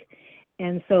truck.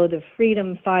 And so the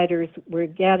freedom fighters were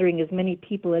gathering as many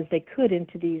people as they could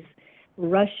into these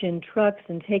Russian trucks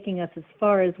and taking us as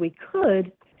far as we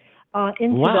could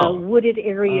into the wooded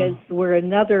areas where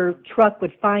another truck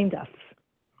would find us.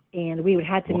 And we would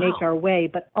have to make our way.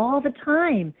 But all the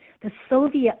time, the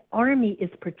Soviet army is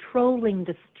patrolling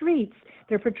the streets.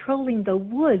 They're patrolling the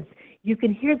woods. You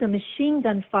can hear the machine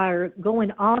gun fire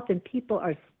going off, and people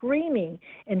are screaming,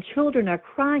 and children are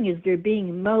crying as they're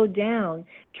being mowed down,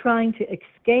 trying to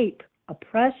escape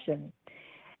oppression.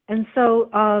 And so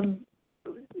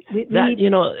we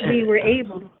were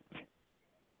able to...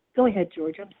 Go ahead,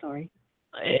 George. I'm sorry.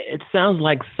 It sounds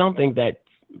like something that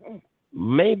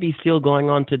may be still going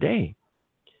on today.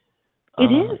 It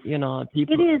is. You know,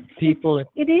 people. It is. People.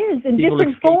 It is in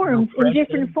different forms. In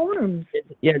different forms.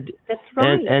 Yeah, that's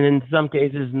right. And in some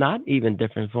cases, not even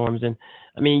different forms. And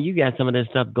I mean, you got some of this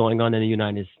stuff going on in the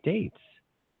United States.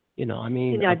 You know, I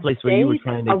mean, a place where you were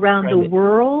trying to around the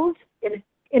world.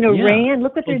 In Iran,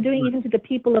 look what they're doing even to the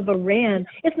people of Iran.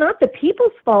 It's not the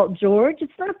people's fault, George.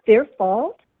 It's not their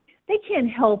fault. They can't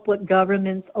help what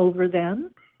government's over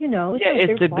them. You know,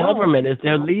 it's the government, it's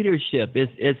their leadership,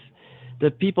 it's the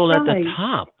people at the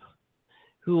top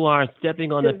who are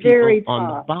stepping on the people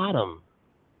on the bottom.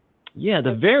 Yeah,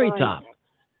 the very top.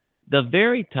 The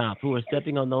very top who are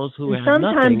stepping on those who have nothing.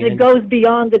 Sometimes it goes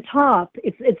beyond the top.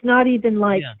 It's not even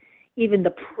like even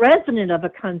the president of a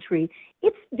country.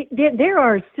 There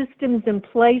are systems in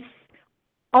place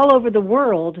all over the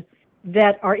world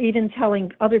that are even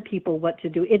telling other people what to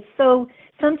do. It's so,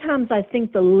 sometimes I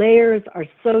think the layers are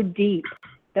so deep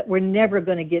that we're never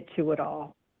going to get to it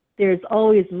all. There's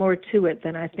always more to it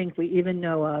than I think we even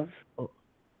know of.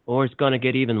 Or it's going to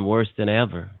get even worse than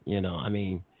ever. You know, I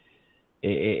mean,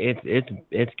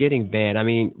 it's getting bad. I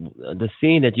mean, the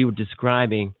scene that you were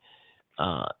describing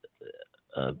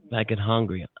back in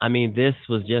Hungary. I mean, this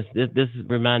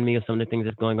reminded me of some of the things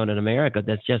that's going on in America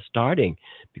that's just starting,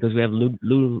 because we have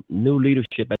new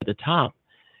leadership at the top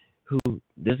who,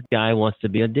 this guy wants to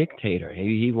be a dictator.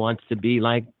 He wants to be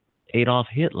like Adolf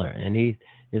Hitler, and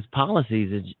his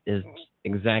policies is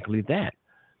exactly that.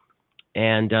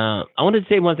 And I wanted to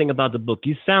say one thing about the book.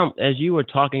 You sound, as you were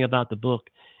talking about the book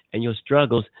and your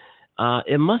struggles,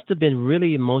 it must have been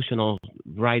really emotional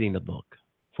writing the book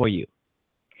for you.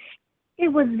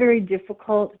 It was very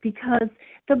difficult because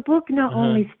the book not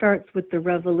only starts with the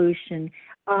revolution,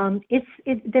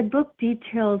 the book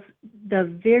details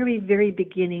the very, very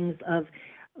beginnings of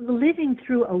living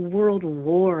through a world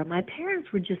war. My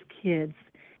parents were just kids.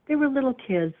 They were little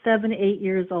kids, 7, 8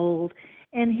 years old,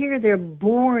 and here they're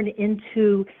born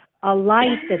into a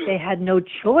life that they had no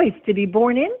choice to be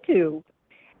born into.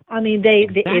 I mean,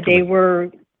 they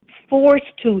were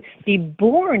forced to be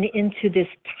born into this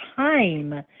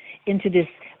time, into this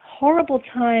horrible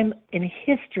time in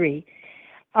history.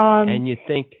 And you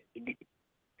think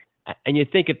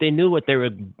if they knew what they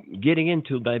were getting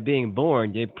into by being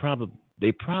born, they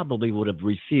probably would have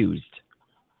refused.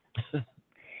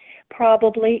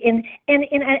 Probably. And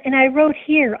I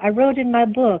wrote in my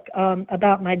book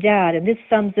about my dad, and this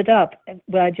sums it up,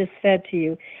 what I just said to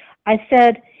you. I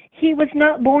said, he was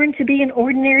not born to be an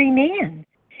ordinary man.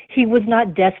 He was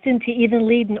not destined to even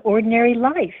lead an ordinary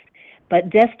life, but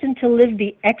destined to live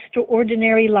the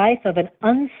extraordinary life of an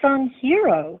unsung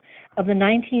hero of the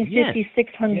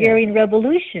 1956 Hungarian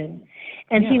Revolution.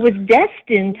 And he was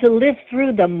destined to live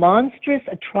through the monstrous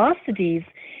atrocities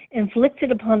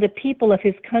inflicted upon the people of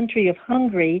his country of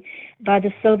Hungary by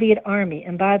the Soviet army.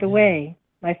 And by the way,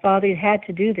 my father had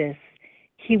to do this.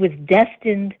 He was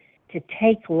destined to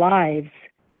take lives,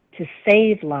 to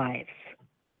save lives.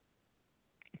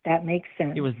 If that makes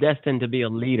sense. He was destined to be a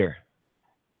leader.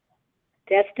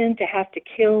 Destined to have to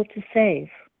kill to save.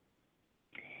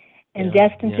 And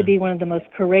destined to be one of the most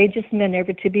courageous men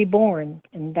ever to be born.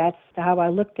 And that's how I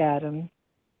looked at him.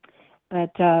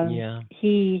 But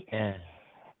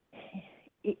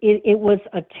it was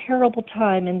a terrible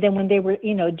time. And then when they were,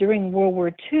 during World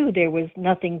War II, there was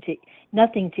nothing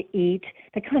to eat.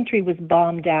 The country was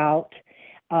bombed out.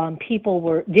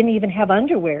 People didn't even have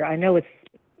underwear. I know it's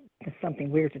something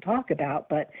weird to talk about,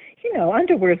 but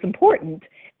underwear is important,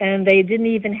 and they didn't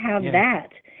even have that.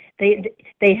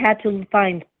 They had to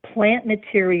find plant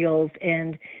materials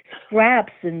and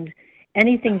scraps and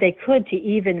anything they could to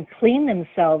even clean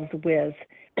themselves with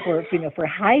for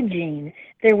hygiene.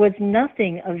 There was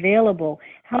nothing available.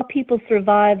 How people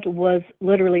survived was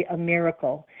literally a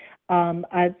miracle.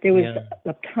 There was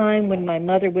a time when my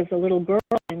mother was a little girl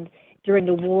and during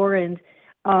the war, and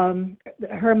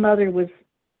her mother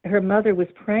was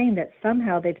praying that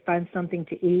somehow they'd find something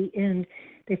to eat, and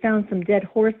they found some dead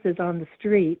horses on the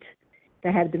street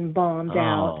that had been bombed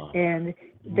out, and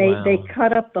they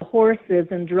cut up the horses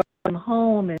and drove them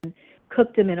home and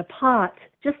cooked them in a pot.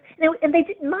 Just, and they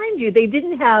didn't, mind you, they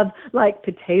didn't have like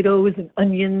potatoes and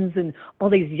onions and all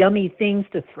these yummy things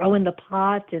to throw in the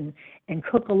pot and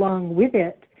cook along with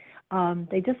it.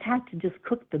 They just had to just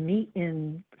cook the meat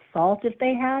in salt if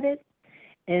they had it,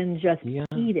 and just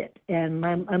eat it. And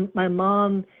my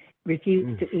mom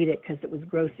refused to eat it because it was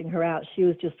grossing her out. She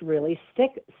was just really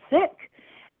sick.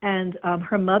 And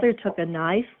her mother took a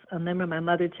knife. I remember my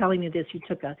mother telling me this. She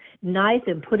took a knife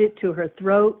and put it to her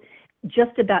throat,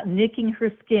 just about nicking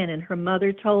her skin. And her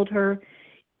mother told her,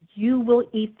 "You will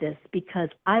eat this because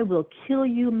I will kill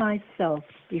you myself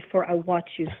before I watch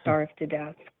you starve to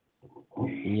death."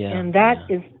 Yeah. And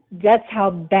that's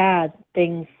how bad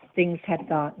things had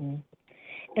gotten.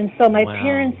 And so my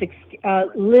parents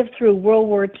lived through World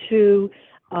War II.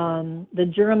 The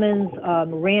Germans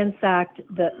ransacked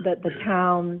the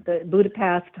town, the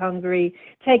Budapest, Hungary,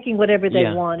 taking whatever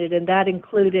they wanted, and that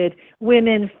included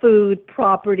women, food,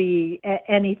 property,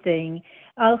 anything.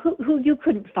 Who you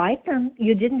couldn't fight them.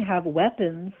 You didn't have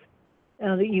weapons.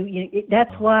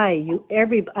 That's why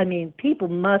people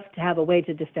must have a way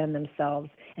to defend themselves.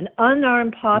 An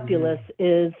unarmed populace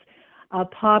is a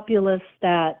populace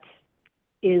that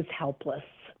is helpless.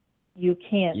 You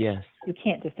can't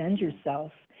defend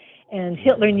yourself. And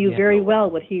Hitler knew very well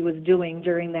what he was doing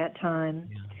during that time.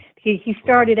 He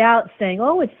started out saying,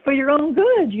 "Oh, it's for your own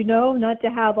good, not to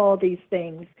have all these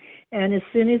things." And as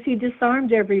soon as he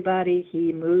disarmed everybody,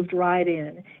 he moved right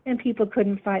in, and people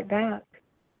couldn't fight back.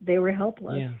 They were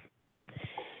helpless.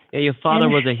 Yeah, your father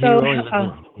was a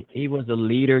hero. He was a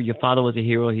leader. Your father was a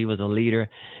hero. He was a leader.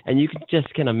 And you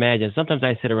can imagine. Sometimes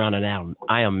I sit around and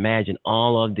I imagine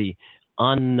all of the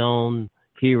unknown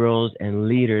heroes and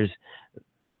leaders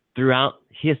throughout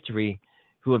history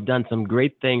who have done some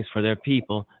great things for their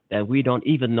people that we don't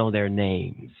even know their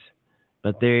names,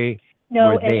 but they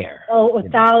were there.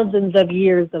 Thousands of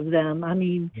years of them. I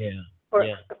mean,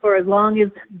 for as long as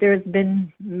there's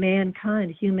been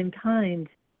mankind, humankind,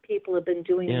 people have been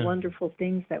doing wonderful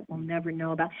things that we'll never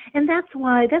know about. And that's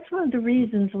one of the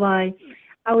reasons why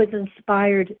I was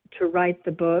inspired to write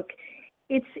the book.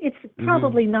 It's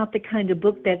probably not the kind of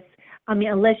book that's,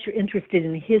 unless you're interested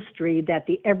in history, that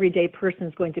the everyday person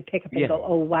is going to pick up and go,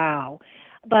 "Oh, wow."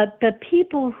 But the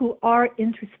people who are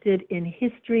interested in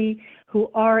history,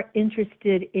 who are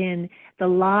interested in the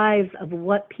lives of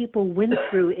what people went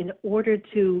through in order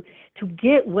to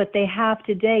get what they have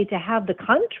today, to have the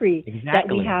country that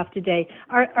we have today.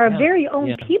 Our very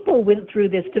own people went through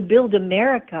this to build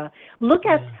America. Look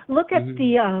at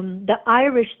the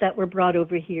Irish that were brought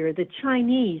over here, the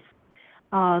Chinese,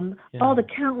 all the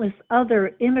countless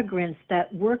other immigrants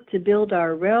that worked to build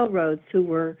our railroads, who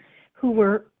were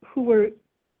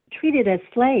treated as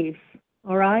slaves.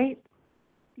 All right,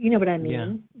 you know what I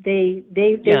mean. They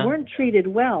weren't treated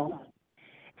well.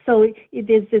 So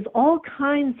there's all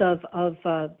kinds of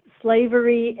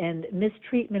slavery and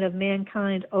mistreatment of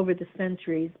mankind over the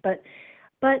centuries. But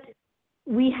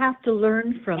we have to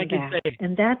learn from that,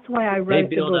 and that's why I wrote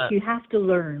the book. You have to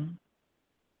learn.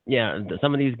 Yeah,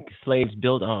 some of these slaves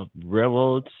built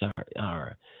railroads,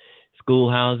 our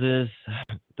schoolhouses,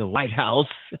 the White House,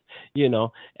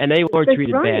 and they were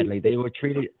treated badly. They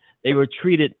were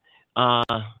treated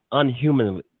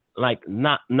unhuman, like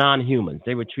not non-humans.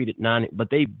 They were treated but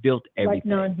they built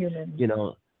everything. Like non-human.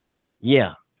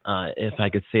 If I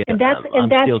could say it. And that's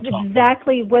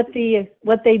exactly what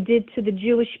they did to the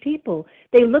Jewish people.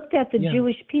 They looked at the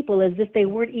Jewish people as if they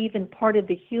weren't even part of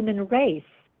the human race.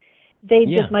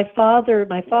 My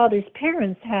father's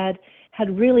parents had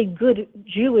really good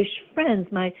Jewish friends.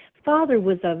 My father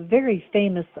was a very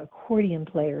famous accordion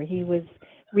player. He was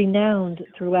renowned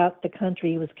throughout the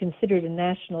country. He was considered a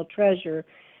national treasure,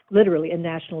 literally a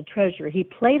national treasure. He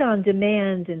played on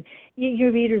demand, and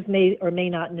your readers may or may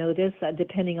not know this,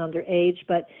 depending on their age,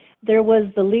 but there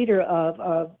was the leader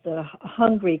of the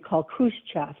Hungary called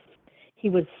Khrushchev. He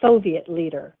was Soviet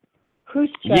leader.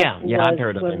 Khrushchev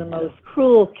was one of the most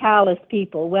cruel, callous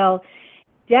people. Well,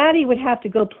 Daddy would have to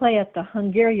go play at the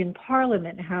Hungarian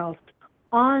Parliament House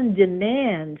on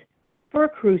demand for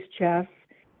Khrushchev,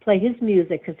 play his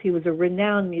music because he was a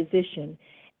renowned musician,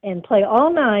 and play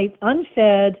all night,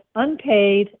 unfed,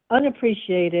 unpaid,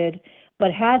 unappreciated,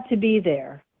 but had to be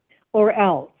there or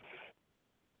else.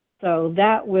 So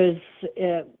that was,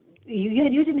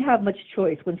 you didn't have much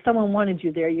choice. When someone wanted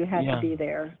you there, you had to be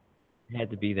there. Had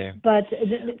to be there. But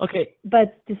okay.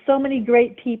 But so many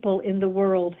great people in the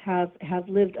world have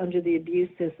lived under the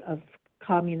abuses of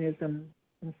communism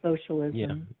and socialism.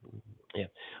 Yeah. Yeah.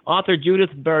 Author Judith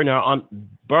Bognar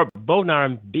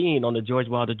and Bean on the George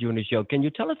Wilder Jr. Show. Can you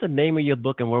tell us the name of your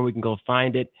book and where we can go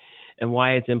find it, and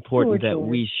why it's important that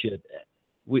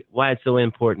why it's so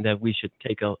important that we should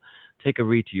take a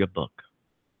read to your book?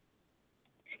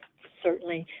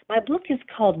 Certainly. My book is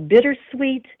called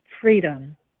Bittersweet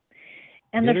Freedom.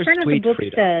 And the front of the book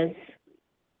says,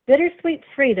 Bittersweet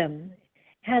Freedom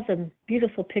has a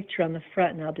beautiful picture on the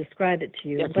front, and I'll describe it to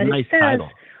you. That's but a nice it says, title.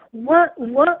 What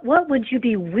would you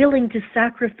be willing to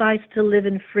sacrifice to live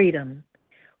in freedom?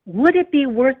 Would it be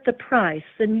worth the price?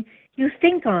 And you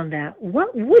think on that.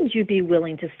 What would you be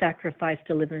willing to sacrifice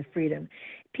to live in freedom?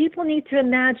 People need to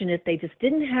imagine if they just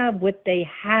didn't have what they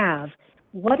have,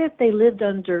 what if they lived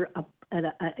under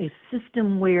a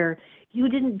system where you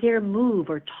didn't dare move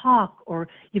or talk, or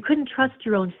you couldn't trust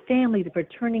your own family for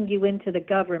turning you into the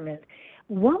government?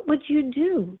 What would you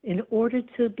do in order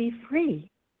to be free?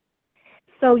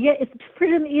 So, yeah,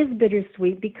 freedom is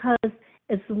bittersweet, because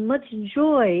as much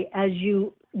joy as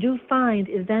you do find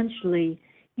eventually,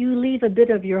 you leave a bit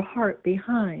of your heart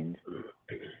behind.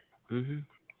 Mm-hmm.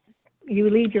 You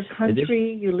leave your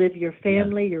country, you leave your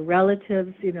family, your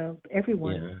relatives,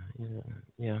 everyone.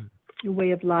 Yeah. Your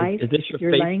way of life, is this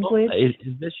your language. Is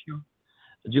this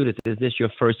Judith, is this your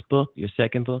first book, your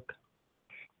second book?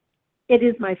 It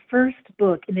is my first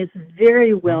book, and it's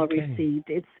very well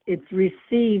received. It's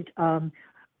received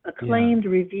acclaimed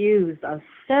reviews,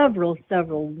 several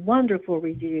wonderful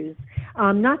reviews,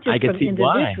 not just from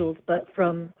individuals, but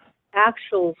from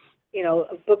actual,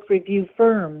 book review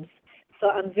firms. So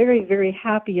I'm very, very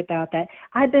happy about that.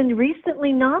 I've been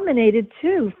recently nominated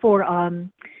too for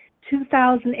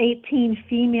 2018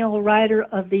 Female Writer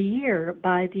of the Year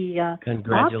by the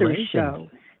Authors Show.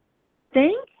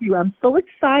 Thank you. I'm so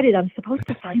excited. I'm supposed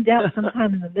to find out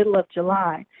sometime in the middle of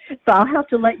July, so I'll have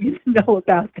to let you know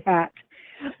about that.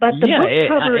 But the book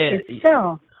cover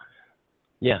itself.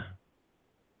 Yeah.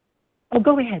 Oh,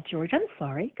 go ahead, George. I'm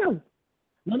sorry. Go.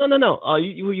 No.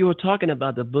 You were talking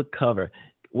about the book cover.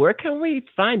 Where can we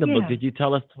find the book? Did you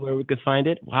tell us where we could find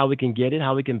it, how we can get it,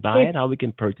 how we can buy it, how we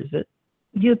can purchase it?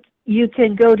 You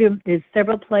can go to, there's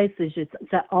several places. It's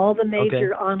at all the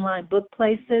major online book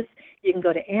places. You can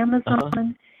go to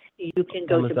Amazon. You can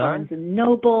go to Barnes &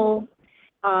 Noble.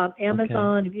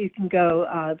 Amazon. You can go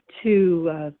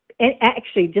to,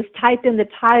 actually, just type in the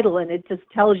title and it just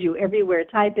tells you everywhere.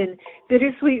 Type in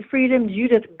Bittersweet Freedom,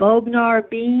 Judith Bognar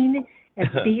Bean.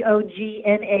 It's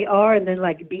Bognar, and then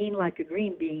like bean, like a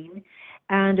green bean.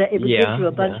 And it will give you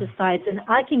a bunch of sites. And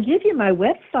I can give you my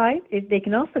website. They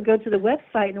can also go to the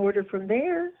website and order from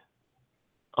there.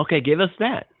 Okay, give us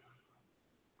that.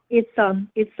 It's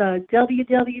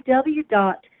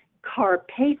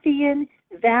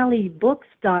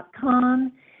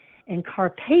www.carpathianvalleybooks.com, and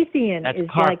Carpathian is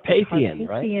like the Carpathian,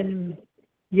 right?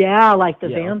 Yeah, like the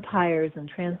vampires in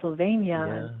Transylvania.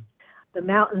 And the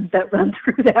mountains that run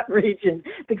through that region.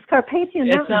 Because Carpathian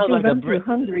mountains run through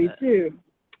Hungary too.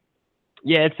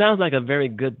 Yeah, it sounds like a very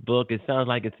good book. It sounds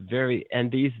like it's very,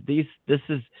 and this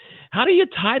is, how do you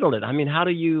title it? I mean, how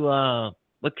do you,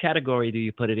 what category do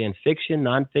you put it in? Fiction,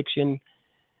 nonfiction?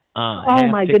 Oh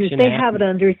my goodness, they have it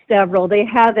under several. They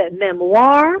have it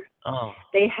memoir. Oh.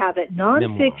 They have it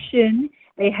nonfiction.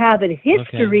 They have it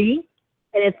history,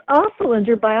 and it's also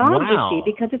under biography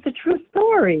because it's a true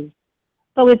story.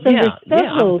 So it's under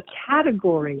several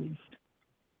categories.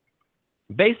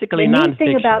 Basically, nonfiction. The nonfiction. neat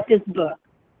thing about this book,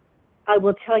 I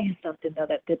will tell you something though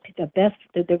that the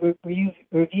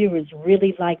reviewers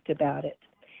really liked about it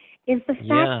is the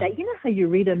fact that, you know how you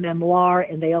read a memoir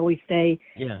and they always say,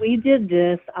 we did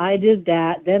this, I did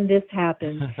that, then this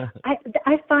happened.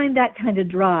 I find that kind of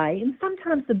dry and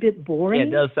sometimes a bit boring. Yeah,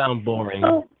 it does sound boring.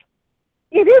 So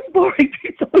it is boring.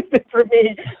 It's always been for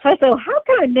me. So I thought, how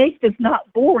can I make this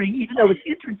not boring, even though it's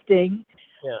interesting?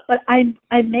 Yeah. But I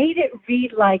made it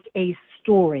read like a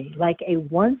story, like a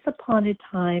once upon a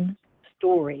time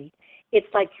story.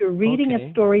 It's like you're reading a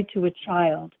story to a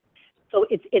child. So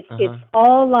it's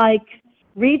all like,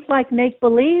 reads like make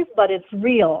believe, but it's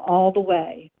real all the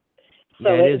way.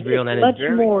 So it is real, it's and much it's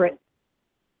very, more. And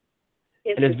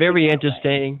it's very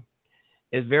interesting.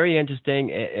 It's very interesting.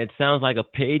 It sounds like a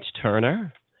page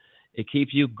turner. It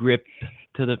keeps you gripped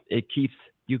to the. It keeps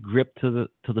you gripped to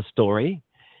the story,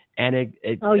 and the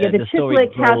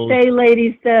Chiclet Cafe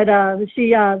lady said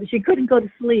she couldn't go to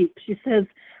sleep. She says,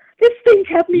 "This thing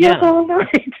kept me up all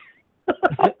night."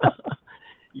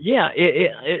 Yeah,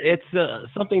 it's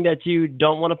something that you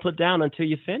don't want to put down until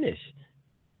you finish.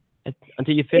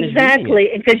 until you finish exactly,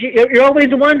 reading it. because you're always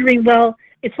wondering. Well,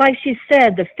 it's like she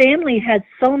said, the family had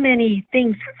so many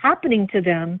things happening to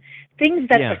them, things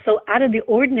that are so out of the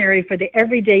ordinary for the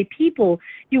everyday people.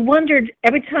 You wondered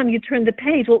every time you turned the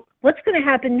page, well, what's going to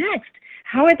happen next?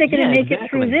 How are they going to make it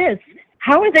through this?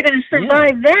 How are they going to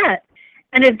survive that?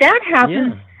 And if that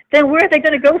happens, then where are they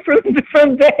going to go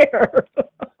from there?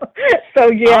 So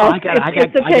I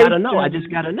gotta know. I just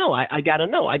gotta know. I gotta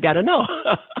know. I gotta know.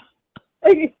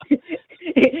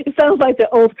 It sounds like the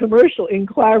old commercial,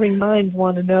 inquiring minds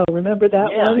want to know. Remember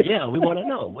that one? Yeah, we want to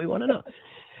know. We want to know.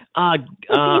 I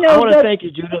want to thank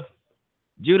you, Judith.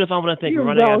 Judith, I want to thank you.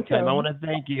 Running out of time. I want to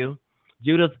thank you,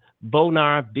 Judith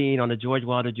Bognar, being on the George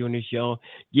Wilder Jr. Show.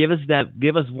 Give us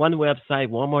one website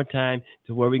one more time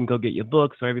to where we can go get your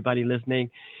book. So everybody listening,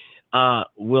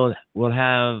 we'll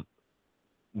have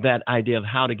that idea of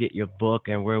how to get your book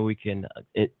and where we can,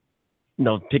 pick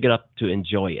it up to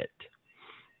enjoy it.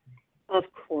 Of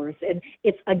course, and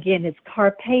it's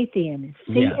Carpathian,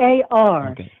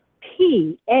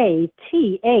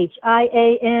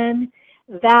 CARPATHIAN,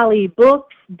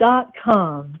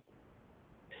 valleybooks.com.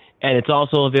 And it's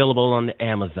also available on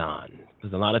Amazon,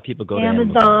 because a lot of people go to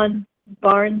Amazon,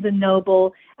 Barnes &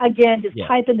 Noble. Again, just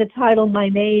type in the title, my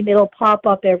name, it'll pop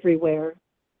up everywhere.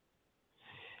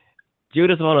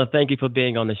 Judith, I want to thank you for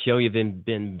being on the show. You've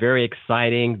been very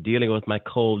exciting, dealing with my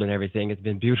cold and everything. It's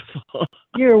been beautiful.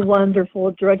 You're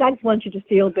wonderful, George. I just want you to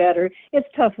feel better. It's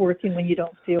tough working when you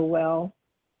don't feel well.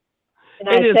 And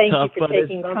I thank you for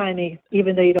taking time,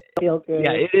 even though you don't feel good.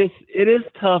 Yeah, it is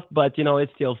tough, but,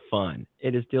 it's still fun.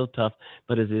 It is still tough,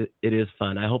 but it is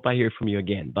fun. I hope I hear from you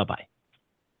again. Bye-bye.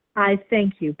 I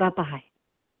thank you. Bye-bye.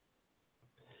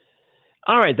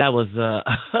 All right, that was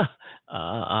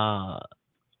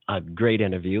a great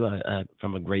interview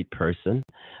from a great person.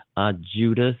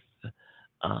 Judith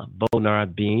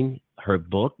Bognar Bean, her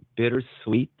book,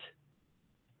 Bittersweet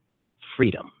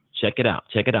Freedom. Check it out.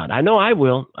 I know I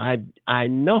will. I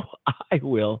know I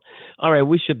will. All right,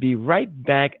 we should be right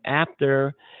back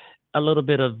after a little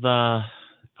bit of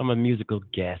from a musical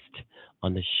guest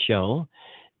on the show.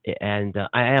 And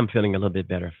I am feeling a little bit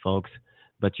better, folks.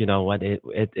 But you know what?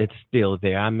 It's still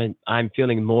there. I'm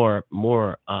feeling more.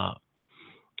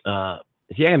 See, I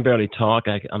can barely talk.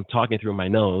 I'm talking through my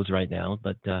nose right now,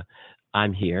 but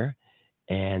I'm here,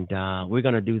 and we're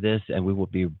gonna do this, and we will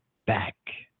be back.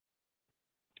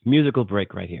 Musical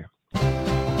break right here. I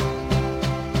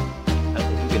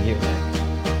think you can hear that.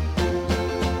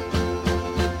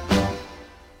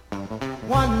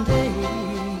 One day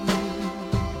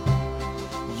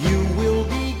you will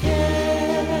begin.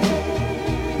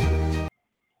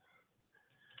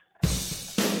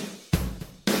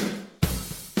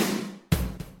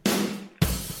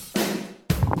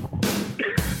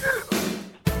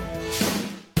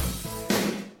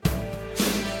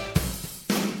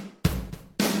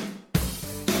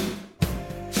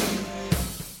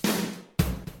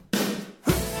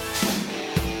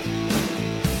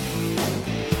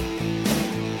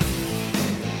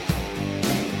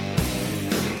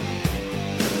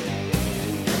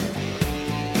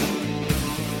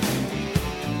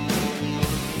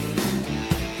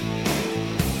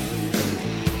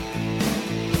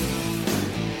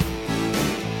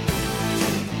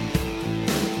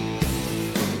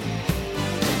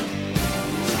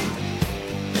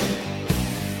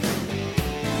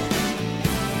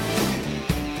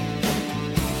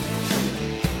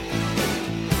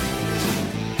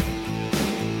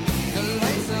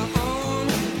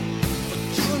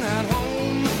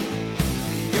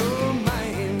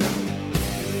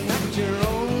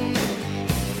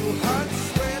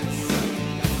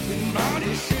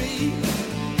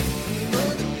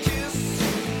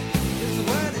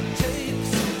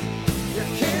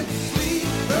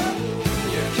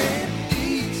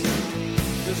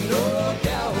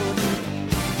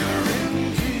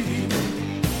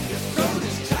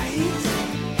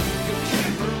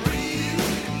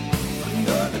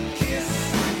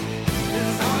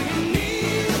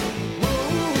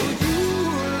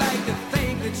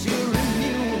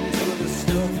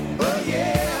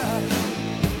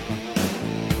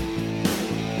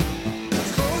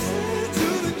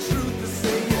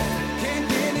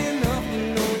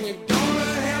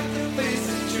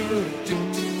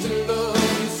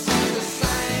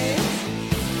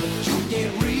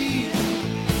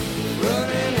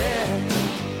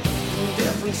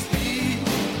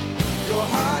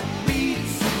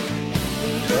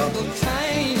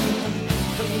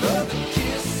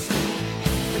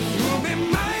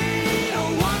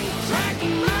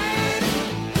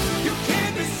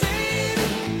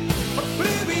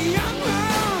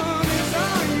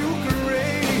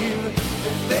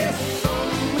 There's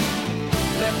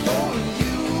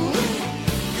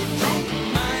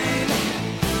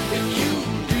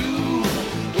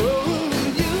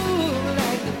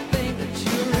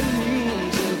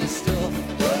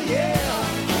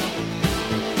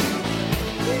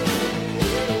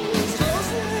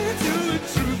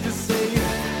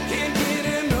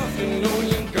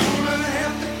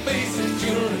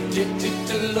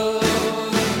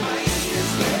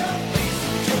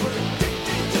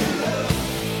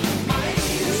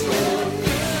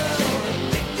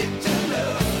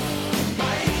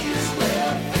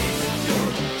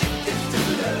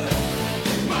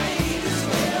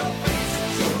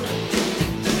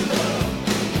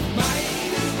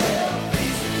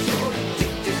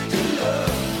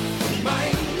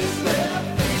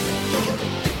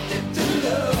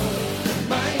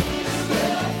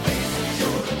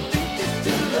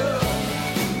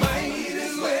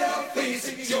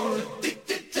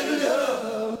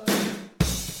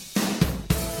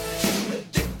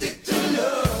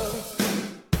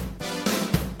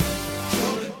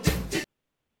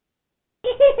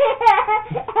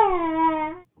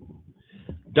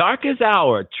Darkest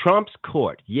hour, Trump's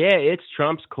court. Yeah, it's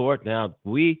Trump's court. Now,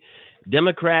 we,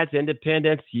 Democrats,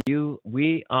 independents,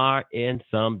 we are in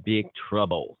some big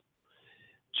trouble.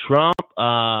 Trump,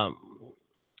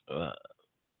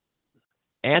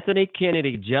 Anthony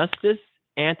Kennedy, Justice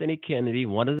Anthony Kennedy,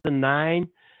 one of the 9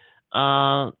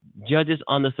 judges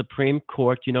on the Supreme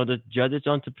Court. You know, the judges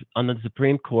on the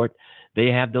Supreme Court, they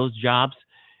have those jobs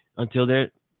until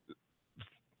their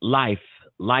life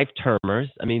termers.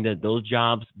 I mean, that those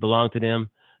jobs belong to them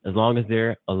as long as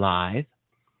they're alive.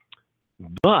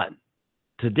 But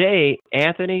today,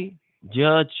 Anthony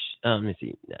Judge, let me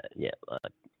see,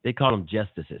 they call them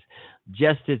justices.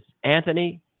 Justice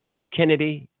Anthony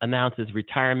Kennedy announces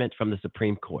retirement from the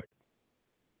Supreme Court.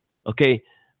 Okay,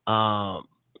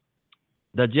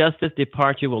 the justice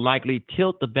departure will likely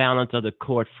tilt the balance of the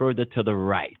court further to the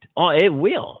right. Oh, it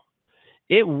will.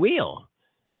 It will.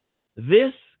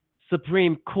 This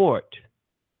Supreme Court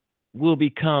will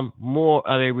become more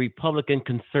of a Republican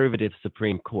conservative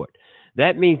Supreme Court.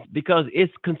 That means because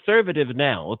it's conservative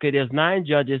now. Okay, there's 9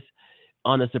 judges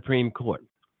on the Supreme Court.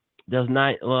 There's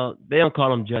 9. Well, they don't call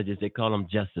them judges; they call them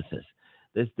justices.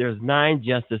 There's 9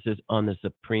 justices on the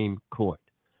Supreme Court,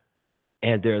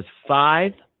 and there's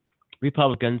 5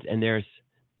 Republicans, and there's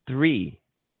 4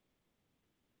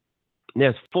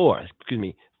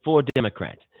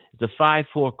 Democrats. It's a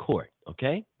 5-4 court.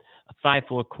 Okay, a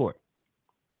 5-4 court.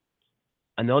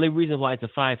 And the only reason why it's a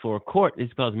 5-4 court is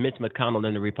because Mitch McConnell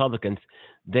and the Republicans,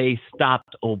 they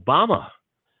stopped Obama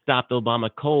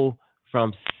Cole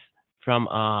from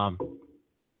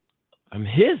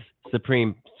his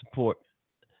Supreme support,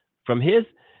 from his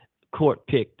court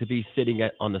pick to be sitting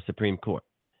on the Supreme Court.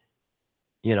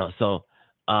 You know, so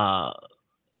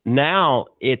now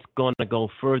it's going to go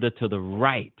further to the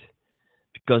right,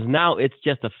 because now it's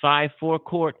just a 5-4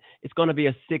 court. It's going to be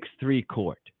a 6-3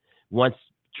 court once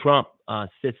Trump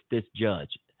sits this judge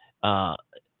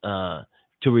to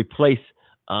replace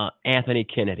Anthony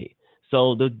Kennedy.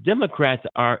 So the Democrats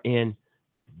are in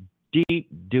deep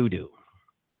doo-doo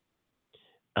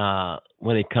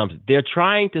when it comes. They're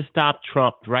trying to stop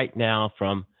Trump right now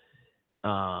from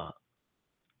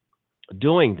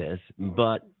doing this,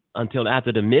 but until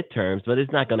after the midterms, but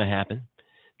it's not going to happen.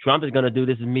 Trump is going to do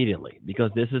this immediately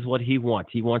because this is what he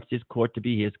wants. He wants his court to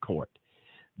be his court.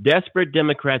 Desperate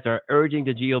Democrats are urging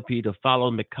the GOP to follow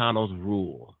McConnell's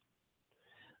rule.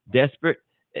 Desperate?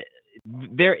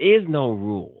 There is no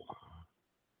rule.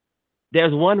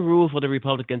 There's one rule for the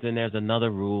Republicans and there's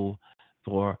another rule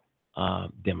for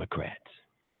Democrats.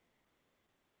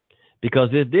 Because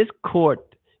if this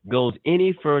court goes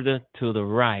any further to the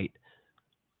right,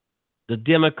 the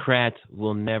Democrats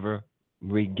will never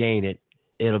regain it.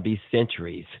 It'll be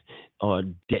centuries or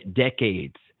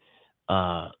decades.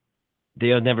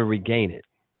 They'll never regain it.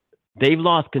 They've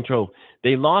lost control.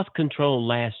 They lost control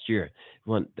last year,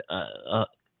 when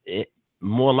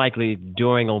more likely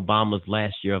during Obama's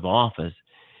last year of office.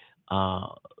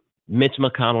 Mitch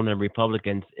McConnell and the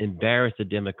Republicans embarrassed the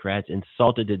Democrats,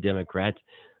 insulted the Democrats,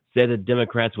 said the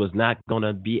Democrats was not going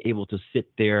to be able to sit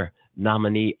their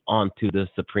nominee onto the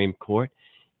Supreme Court,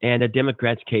 and the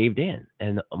Democrats caved in.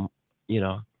 And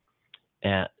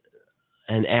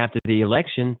and after the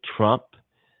election, Trump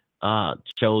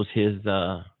chose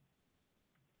the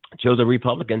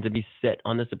Republican to be set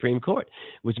on the Supreme Court,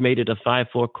 which made it a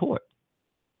 5-4 court.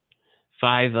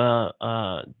 5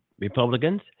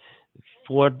 Republicans,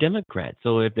 4 Democrats.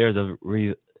 So if there's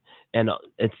and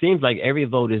it seems like every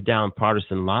vote is down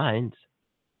partisan lines.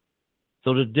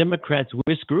 So the Democrats,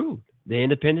 we're screwed. The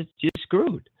independents, you're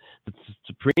screwed. The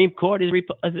Supreme Court is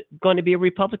going to be a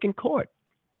Republican court.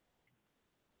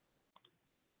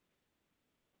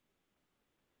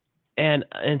 And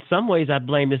in some ways, I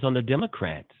blame this on the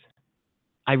Democrats.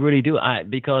 I really do.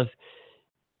 Because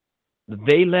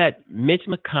they let Mitch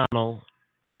McConnell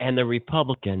and the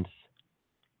Republicans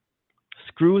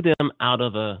screw them out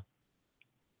of a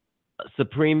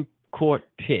Supreme Court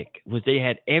pick, which they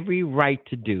had every right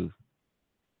to do.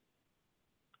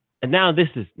 And now this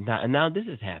has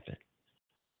happened.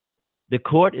 The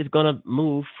court is going to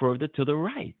move further to the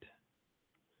right.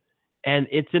 And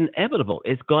it's inevitable.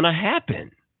 It's going to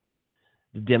happen.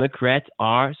 The Democrats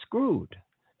are screwed.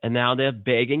 And now they're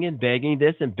begging and begging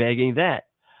this and begging that.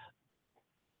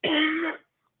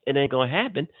 It ain't going to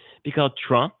happen because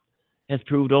Trump has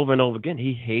proved over and over again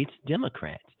he hates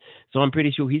Democrats. So I'm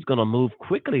pretty sure he's going to move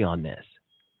quickly on this.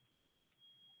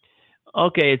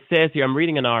 Okay, it says here, I'm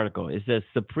reading an article. It says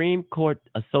Supreme Court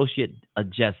Associate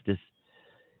Justice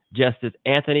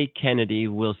Anthony Kennedy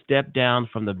will step down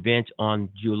from the bench on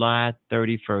July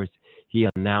 31st, he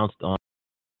announced on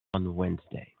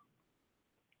Wednesday.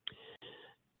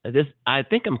 I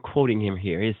think I'm quoting him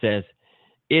here. It says,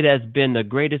 "It has been the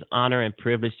greatest honor and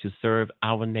privilege to serve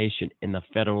our nation in the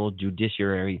federal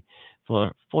judiciary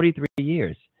for 43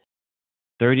 years.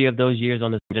 30 of those years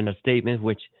on the president's statement,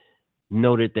 which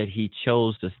noted that he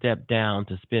chose to step down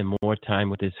to spend more time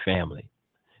with his family.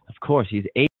 Of course, he's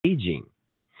aging.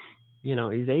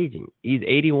 He's aging. He's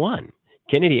 81.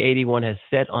 Kennedy, 81, has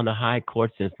sat on the high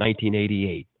court since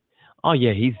 1988. Oh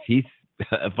yeah, he's.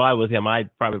 If I was him,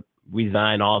 I'd probably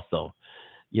resign also.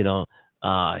 He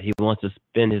wants to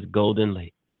spend his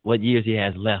what years he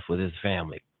has left with his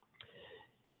family.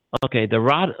 Okay, the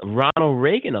Ronald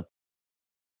Reagan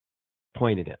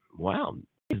appointed him. Wow.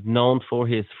 He's known for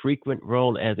his frequent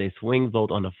role as a swing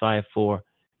vote on the 5-4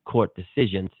 court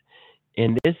decisions.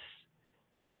 In this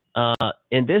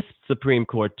Supreme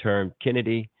Court term,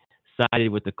 Kennedy sided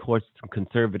with the court's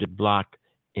conservative bloc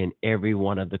in every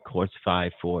one of the court's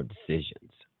 5-4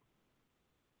 decisions.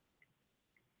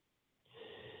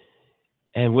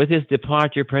 And with his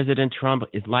departure, President Trump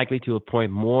is likely to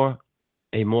appoint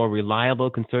a more reliable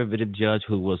conservative judge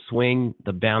who will swing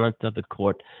the balance of the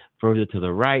court further to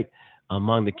the right.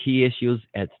 Among the key issues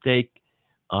at stake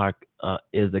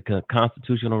is the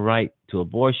constitutional right to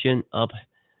abortion,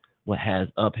 what has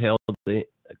upheld the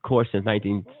court since the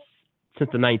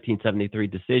 1973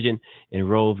 decision in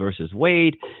Roe versus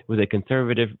Wade, with a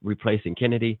conservative replacing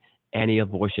Kennedy.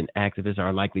 Anti-abortion activists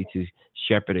are likely to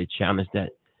shepherd a challenge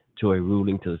to a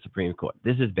ruling to the Supreme Court.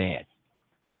 This is bad.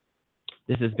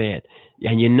 This is bad.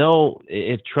 And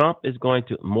if Trump is going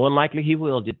to, more likely he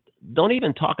will, don't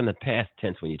even talk in the past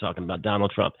tense when you're talking about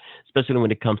Donald Trump, especially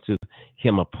when it comes to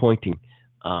him appointing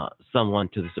someone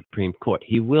to the Supreme Court.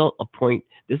 He will appoint,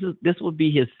 this will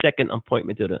be his second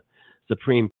appointment to the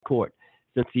Supreme Court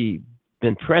since he's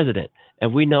been president.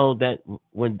 And we know that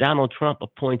when Donald Trump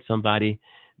appoints somebody,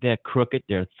 they're crooked,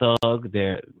 they're thug,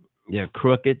 they're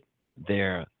crooked,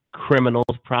 they're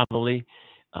criminals probably,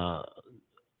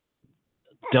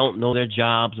 don't know their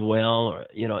jobs well, or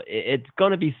it's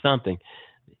going to be something.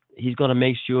 He's going to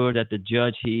make sure that the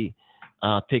judge he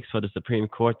picks for the Supreme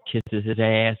Court kisses his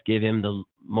ass, give him the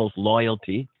most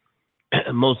loyalty,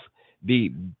 who's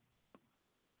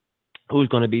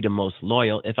going to be the most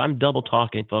loyal. If I'm double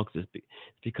talking, folks, it's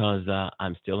because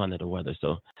I'm still under the weather,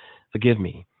 so forgive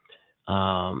me.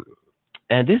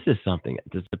 And this is something,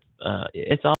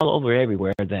 it's all over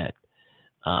everywhere that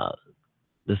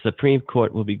the Supreme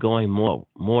Court will be going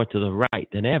more to the right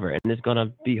than ever. And it's going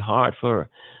to be hard for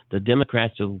the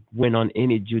Democrats to win on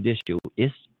any judicial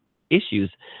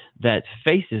issues that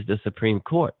faces the Supreme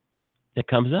Court that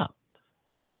comes up.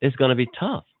 It's going to be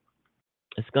tough.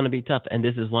 It's going to be tough. And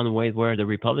this is one way where the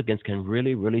Republicans can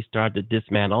really, really start to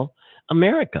dismantle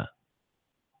America.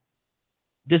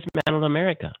 Dismantle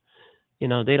America.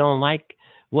 They don't like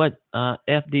what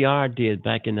FDR did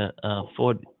back in the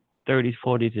 30s,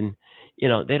 40s, and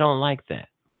they don't like that.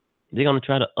 They're going to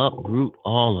try to uproot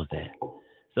all of that.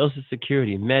 Social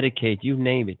Security, Medicaid, you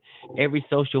name it. Every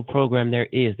social program there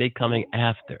is, they're coming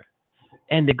after.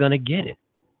 And they're going to get it.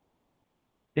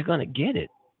 They're going to get it.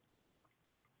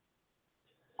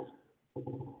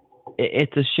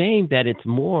 It's a shame that it's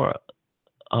more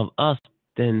of us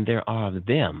than there are of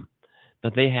them.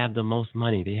 But they have the most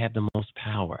money. They have the most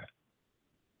power.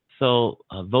 So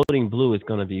voting blue is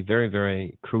going to be very,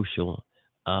 very crucial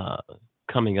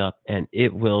coming up, and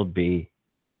it will be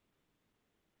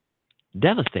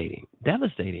devastating.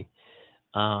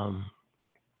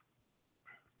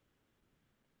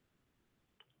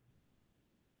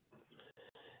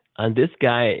 And this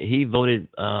guy, he voted,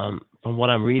 from what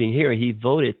I'm reading here, he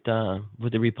voted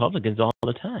with the Republicans all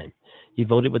the time. He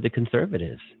voted with the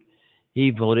conservatives. He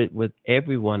voted with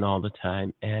everyone all the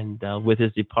time. And with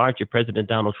his departure, President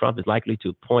Donald Trump is likely to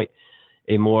appoint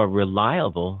a more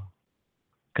reliable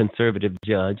conservative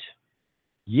judge.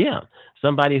 Yeah,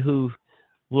 somebody who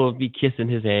will be kissing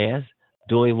his ass,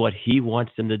 doing what he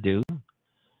wants them to do,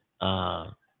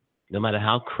 no matter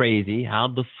how crazy, how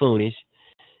buffoonish.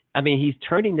 I mean, he's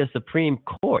turning the Supreme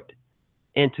Court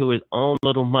into his own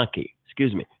little monkey.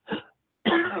 Excuse me.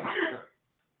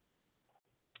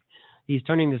 He's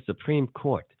turning the Supreme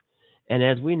Court. And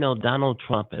as we know, Donald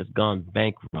Trump has gone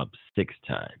bankrupt 6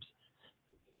 times.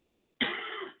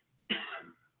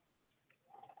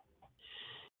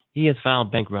 He has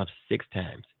filed bankrupt 6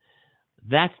 times.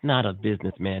 That's not a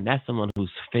businessman. That's someone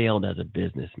who's failed as a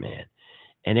businessman.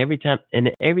 And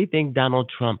everything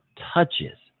Donald Trump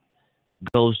touches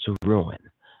goes to ruin.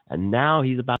 And now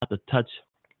he's about to touch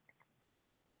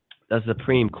the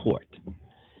Supreme Court.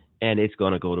 And it's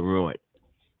going to go to ruin.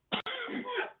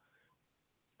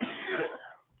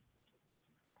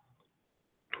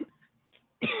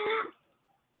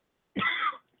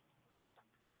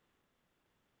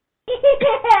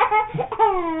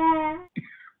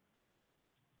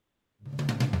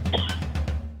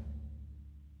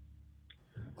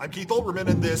 I'm Keith Olbermann,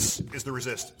 and this is The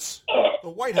Resistance. The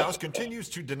White House continues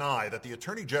to deny that the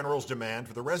Attorney General's demand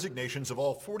for the resignations of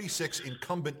all 46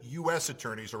 incumbent U.S.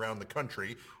 attorneys around the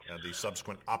country and the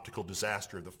subsequent optical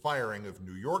disaster of the firing of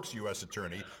New York's U.S.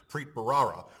 Attorney Preet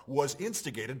Bharara was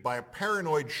instigated by a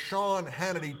paranoid Sean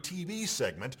Hannity TV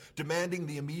segment demanding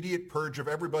the immediate purge of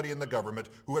everybody in the government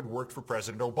who had worked for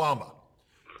President Obama.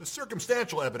 The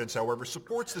circumstantial evidence, however,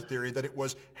 supports the theory that it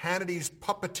was Hannity's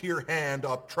puppeteer hand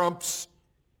up Trump's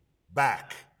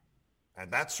back. And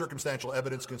that circumstantial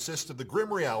evidence consists of the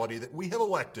grim reality that we have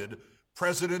elected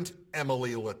President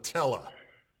Emily Litella.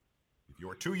 If you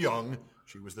are too young,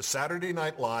 she was the Saturday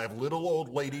Night Live little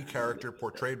old lady character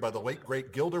portrayed by the late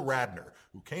great Gilda Radner,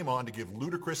 who came on to give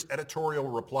ludicrous editorial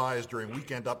replies during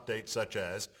weekend updates such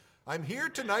as, "I'm here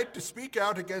tonight to speak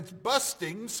out against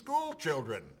busting school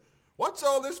children. What's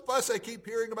all this fuss I keep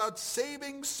hearing about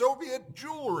saving Soviet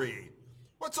jewelry?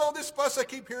 What's all this fuss I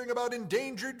keep hearing about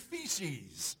endangered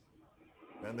feces?"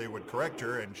 Then they would correct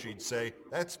her and she'd say,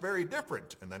 "That's very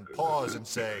different," and then pause and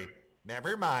say,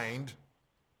 "Never mind."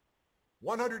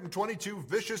 122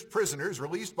 vicious prisoners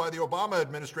released by the Obama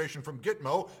administration from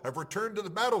Gitmo have returned to the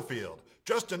battlefield.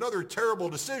 Just another terrible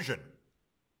decision.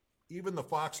 Even the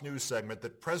Fox News segment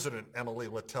that President Emily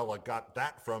Litella got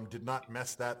that from did not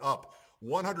mess that up.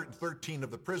 113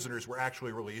 of the prisoners were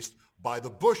actually released by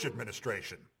the Bush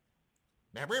administration.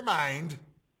 Never mind.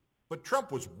 But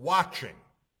Trump was watching,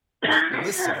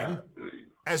 listening,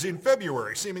 as in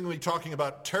February, seemingly talking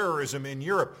about terrorism in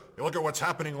Europe. You look at what's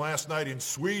happening last night in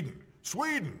Sweden.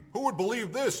 Sweden! Who would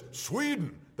believe this?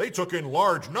 Sweden! They took in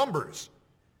large numbers.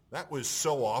 That was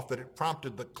so off that it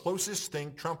prompted the closest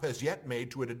thing Trump has yet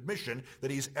made to an admission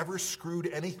that he's ever screwed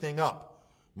anything up.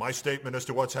 My statement as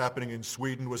to what's happening in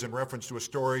Sweden was in reference to a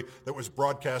story that was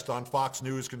broadcast on Fox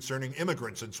News concerning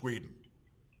immigrants in Sweden.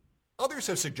 Others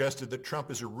have suggested that Trump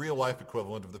is a real-life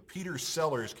equivalent of the Peter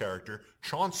Sellers character,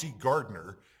 Chauncey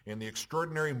Gardner, in the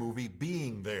extraordinary movie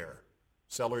Being There.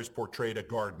 Sellers portrayed a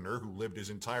gardener who lived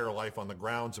his entire life on the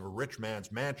grounds of a rich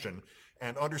man's mansion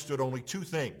and understood only two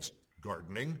things,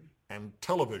 gardening and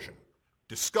television.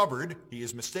 Discovered, he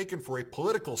is mistaken for a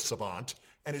political savant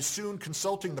and is soon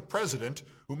consulting the president,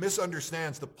 who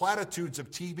misunderstands the platitudes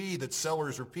of TV that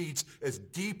Sellers repeats as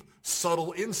deep,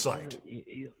 subtle insight.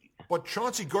 But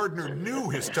Chauncey Gardner knew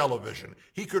his television.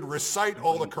 He could recite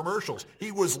all the commercials.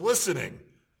 He was listening.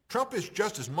 Trump is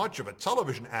just as much of a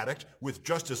television addict with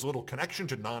just as little connection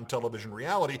to non-television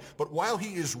reality, but while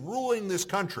he is ruling this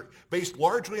country based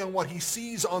largely on what he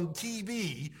sees on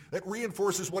TV that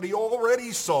reinforces what he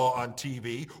already saw on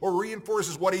TV or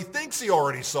reinforces what he thinks he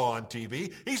already saw on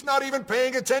TV, he's not even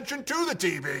paying attention to the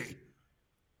TV.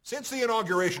 Since the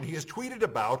inauguration, he has tweeted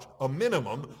about a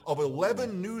minimum of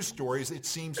 11 news stories it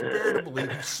seems fair to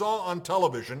believe he saw on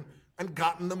television and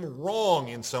gotten them wrong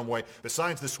in some way.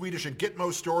 Besides the Swedish and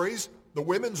Gitmo stories, the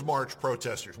Women's March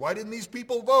protesters. Why didn't these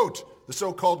people vote? The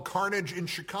so-called carnage in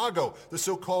Chicago. The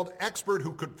so-called expert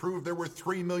who could prove there were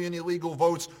 3 million illegal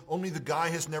votes, only the guy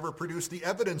has never produced the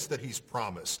evidence that he's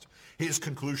promised. His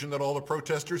conclusion that all the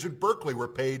protesters in Berkeley were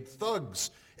paid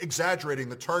thugs, exaggerating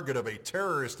the target of a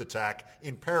terrorist attack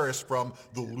in Paris from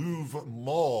the Louvre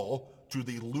Mall to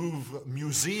the Louvre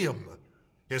Museum.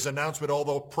 His announcement,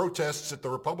 although protests at the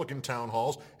Republican town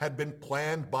halls had been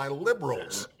planned by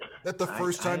liberals, that the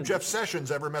first time Jeff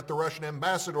Sessions ever met the Russian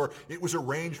ambassador, it was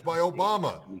arranged by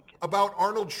Obama, about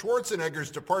Arnold Schwarzenegger's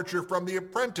departure from The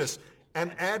Apprentice,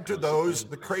 and add to those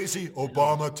the crazy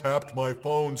Obama tapped my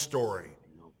phone story.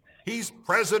 He's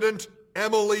President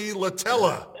Emily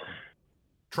Litella.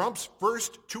 Trump's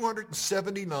first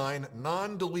 279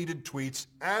 non-deleted tweets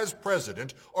as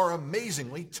president are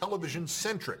amazingly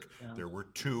television-centric. There were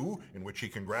 2 in which he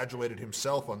congratulated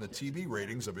himself on the TV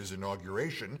ratings of his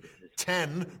inauguration,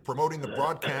 10 promoting the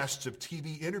broadcasts of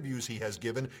TV interviews he has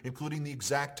given, including the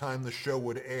exact time the show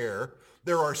would air.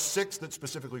 There are 6 that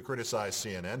specifically criticize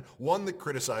CNN, 1 that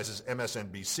criticizes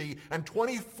MSNBC, and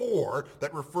 24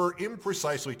 that refer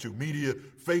imprecisely to media,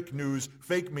 fake news,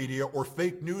 fake media, or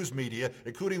fake news media,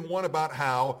 including one about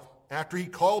how, after he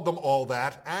called them all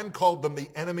that and called them the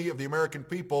enemy of the American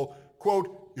people,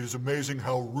 quote, "It is amazing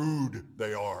how rude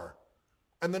they are."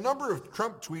 And the number of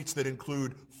Trump tweets that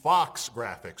include Fox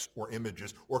graphics or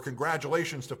images, or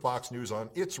congratulations to Fox News on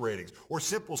its ratings, or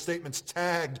simple statements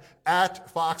tagged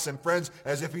at Fox and Friends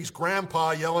as if he's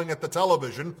grandpa yelling at the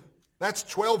television, that's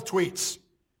 12 tweets.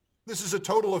 This is a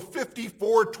total of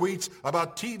 54 tweets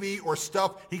about TV or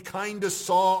stuff he kinda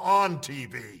saw on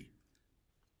TV.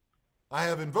 I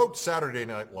have invoked Saturday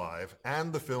Night Live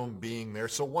and the film being there,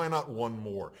 so why not one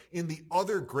more? In the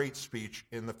other great speech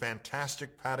in the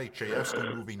fantastic Paddy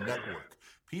Chayefsky movie Network,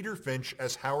 Peter Finch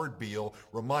as Howard Beale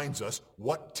reminds us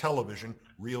what television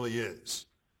really is.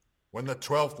 When the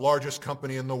 12th largest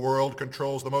company in the world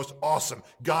controls the most awesome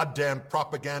goddamn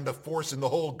propaganda force in the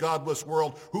whole godless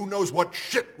world, who knows what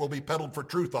shit will be peddled for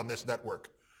truth on this network?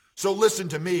 So listen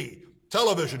to me.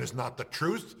 Television is not the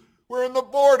truth. We're in the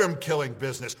boredom-killing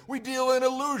business. We deal in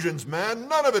illusions, man.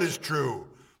 None of it is true.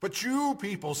 But you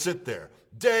people sit there,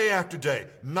 day after day,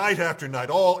 night after night,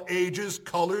 all ages,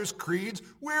 colors, creeds.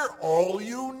 We're all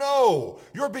you know.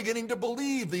 You're beginning to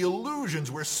believe the illusions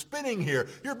we're spinning here.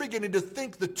 You're beginning to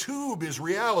think the tube is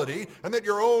reality and that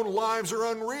your own lives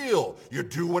are unreal. You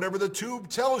do whatever the tube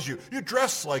tells you. You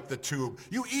dress like the tube.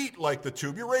 You eat like the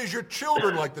tube. You raise your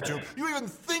children like the tube. You even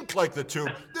think like the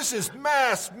tube. This is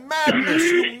mass madness,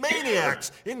 you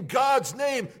maniacs. In God's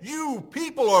name, you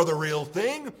people are the real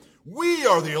thing. We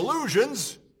are the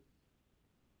illusions.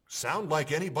 Sound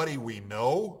like anybody we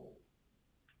know?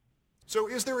 So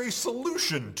is there a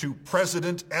solution to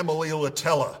President Emily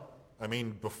Latella? I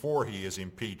mean, before he is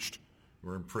impeached,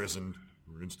 or imprisoned,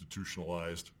 or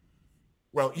institutionalized.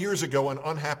 Well, years ago, an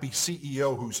unhappy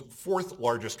CEO whose fourth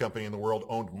largest company in the world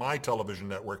owned my television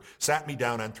network sat me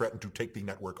down and threatened to take the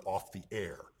network off the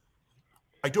air.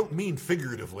 I don't mean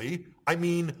figuratively. I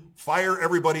mean fire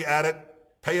everybody at it,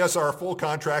 pay us our full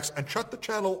contracts, and shut the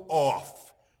channel off.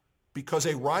 Because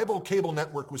a rival cable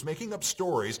network was making up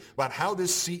stories about how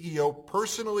this CEO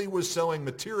personally was selling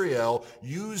material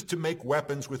used to make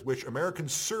weapons with which American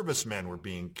servicemen were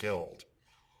being killed.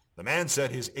 The man said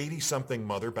his 80-something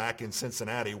mother back in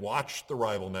Cincinnati watched the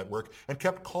rival network and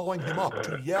kept calling him up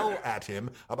to yell at him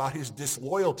about his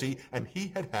disloyalty, and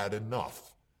he had had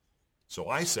enough. So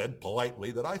I said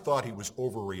politely that I thought he was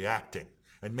overreacting,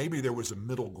 and maybe there was a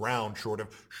middle ground short of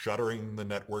shuttering the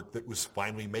network that was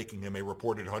finally making him a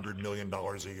reported $100 million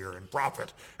a year in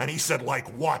profit. And he said, like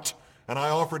what? And I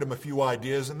offered him a few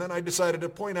ideas, and then I decided to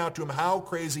point out to him how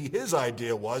crazy his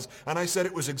idea was, and I said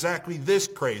it was exactly this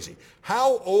crazy.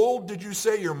 How old did you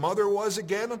say your mother was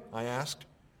again? I asked.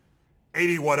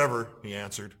 80 whatever, he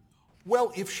answered.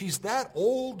 Well, if she's that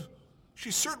old,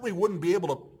 she certainly wouldn't be able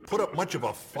to put up much of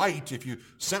a fight if you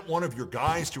sent one of your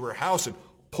guys to her house and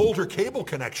pulled her cable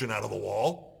connection out of the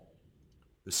wall.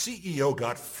 The CEO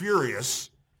got furious,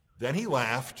 then he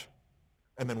laughed,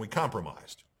 and then we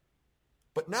compromised.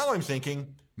 But now I'm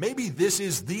thinking, maybe this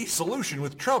is the solution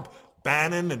with Trump.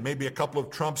 Bannon and maybe a couple of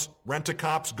Trump's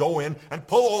rent-a-cops go in and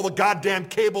pull all the goddamn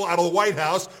cable out of the White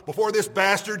House before this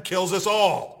bastard kills us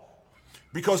all.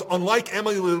 Because unlike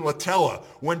Emily Latella,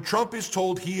 when Trump is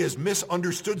told he has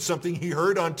misunderstood something he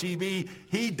heard on TV,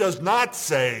 he does not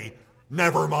say,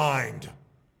 never mind.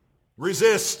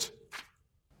 Resist.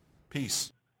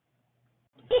 Peace.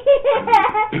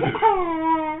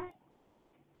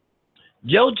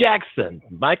 Joe Jackson,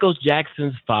 Michael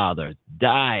Jackson's father,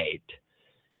 died.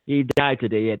 He died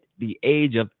today at the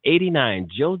age of 89.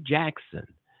 Joe Jackson,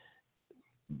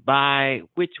 by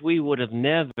which we would have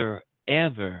never,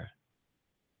 ever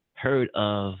heard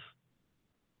of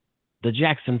the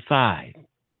Jackson 5,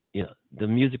 you know, the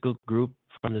musical group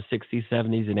from the 60s,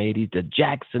 70s, and 80s, the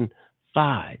Jackson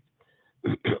 5,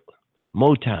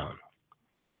 Motown.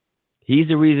 He's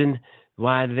the reason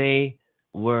why they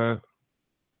were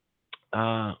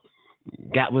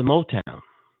got with Motown,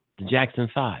 the Jackson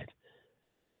 5.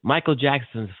 Michael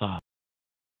Jackson's father.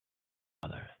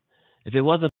 If it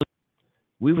wasn't,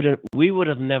 we would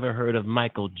have never heard of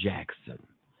Michael Jackson.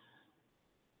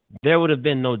 There would have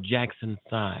been no Jackson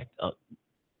 5.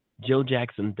 Joe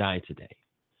Jackson died today.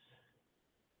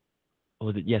 Or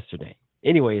was it yesterday?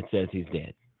 Anyway, it says he's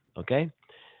dead. Okay?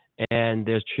 And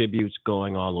there's tributes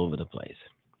going all over the place.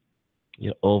 You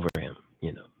know, over him,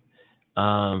 you know.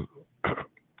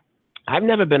 I've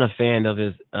never been a fan of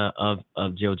his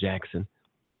of Joe Jackson,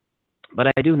 but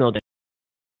I do know that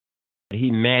he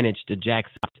managed the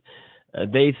Jackson.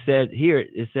 They said here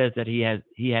it says that he had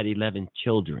 11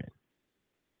 children.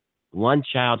 One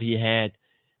child he had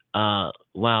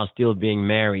while still being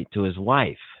married to his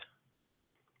wife,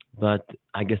 but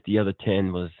I guess the other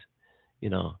 10 was, you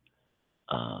know,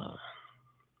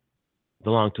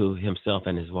 belonged to himself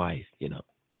and his wife, you know.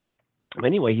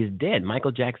 Anyway, he's dead.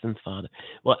 Michael Jackson's father.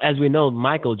 Well, as we know,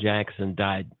 Michael Jackson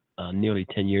died nearly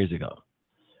 10 years ago.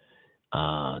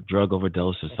 Drug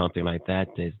overdose or something like that.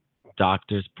 His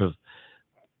doctors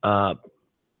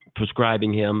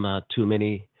prescribing him too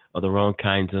many of the wrong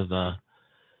kinds of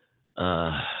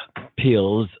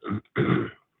pills,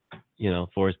 you know,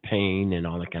 for his pain and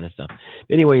all that kind of stuff.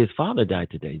 Anyway, his father died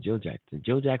today, Joe Jackson.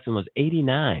 Joe Jackson was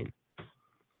 89.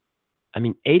 I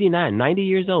mean, 89, 90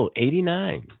 years old,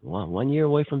 89, 1 year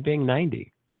away from being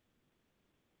 90.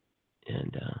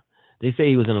 And they say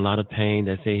he was in a lot of pain.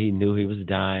 They say he knew he was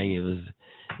dying.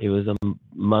 It was a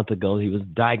month ago. He was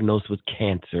diagnosed with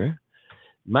cancer.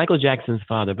 Michael Jackson's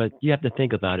father, but you have to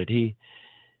think about it.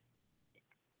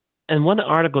 And one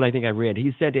article I think I read,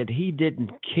 he said that he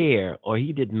didn't care or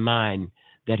he didn't mind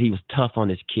that he was tough on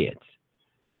his kids.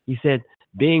 He said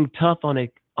being tough on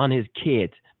his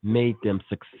kids made them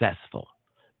successful,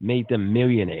 made them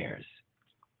millionaires,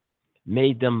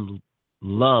 made them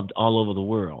loved all over the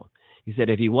world. He said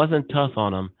if he wasn't tough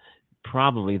on them,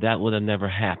 probably that would have never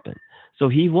happened. So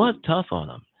he was tough on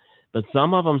them. But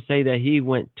some of them say that he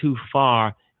went too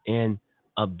far in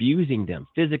abusing them,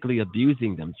 physically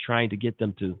abusing them, trying to get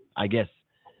them to, I guess,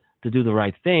 to do the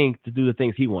right thing, to do the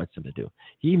things he wants them to do.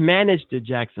 He managed the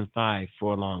Jackson 5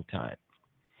 for a long time.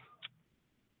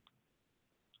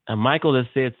 And Michael has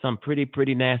said some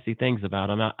pretty nasty things about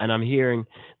him. And I'm hearing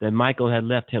that Michael had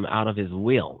left him out of his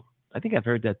will. I think I've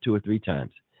heard that 2 or 3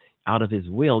 times, out of his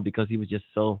will, because he was just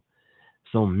so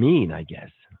mean, I guess.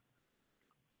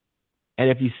 And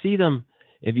if you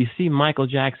see Michael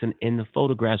Jackson in the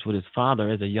photographs with his father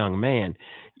as a young man,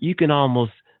 you can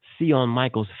almost see on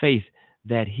Michael's face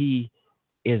that he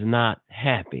is not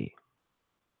happy.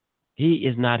 He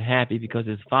is not happy because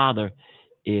his father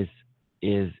is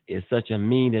such a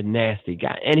mean and nasty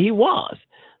guy. And he was.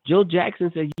 Joe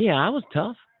Jackson said, yeah, I was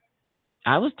tough.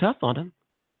 I was tough on him.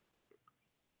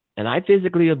 And I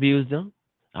physically abused him.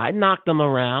 I knocked him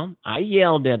around. I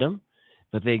yelled at him.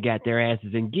 But they got their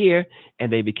asses in gear,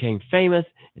 and they became famous,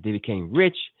 and they became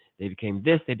rich, they became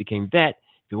this, they became that.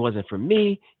 If it wasn't for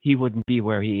me, he wouldn't be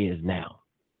where he is now.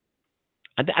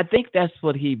 I think that's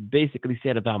what he basically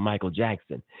said about Michael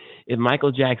Jackson. If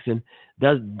Michael Jackson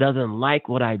doesn't like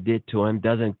what I did to him,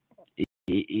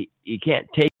 he can't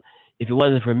take, if it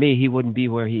wasn't for me, he wouldn't be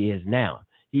where he is now.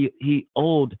 He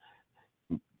owed,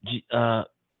 Joe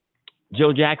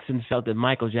Jackson felt that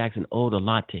Michael Jackson owed a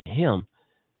lot to him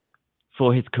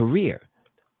for his career.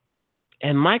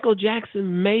 And Michael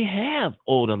Jackson may have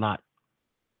owed a lot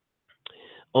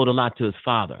to his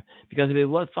father, because if his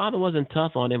father wasn't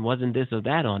tough on him, wasn't this or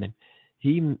that on him,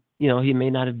 he may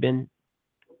not have been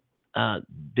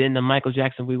the Michael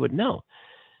Jackson we would know.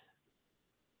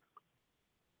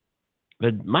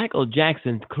 But Michael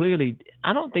Jackson clearly,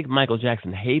 I don't think Michael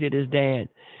Jackson hated his dad,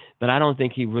 but I don't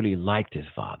think he really liked his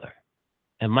father.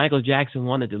 And Michael Jackson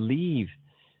wanted to leave.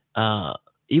 I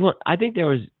think there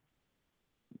was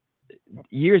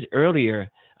years earlier,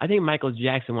 I think Michael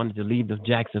Jackson wanted to leave the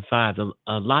Jackson 5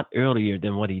 a lot earlier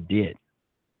than what he did.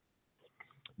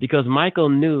 Because Michael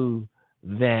knew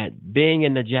that being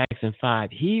in the Jackson 5,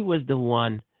 he was the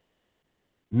one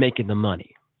making the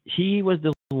money. He was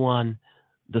the one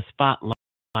the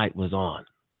spotlight was on.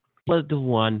 He was the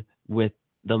one with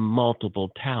the multiple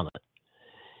talent.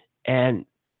 And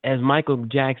as Michael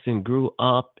Jackson grew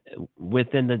up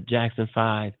within the Jackson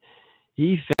 5,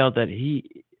 he felt that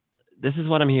this is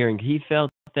what I'm hearing, he felt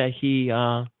that he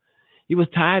was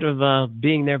tired of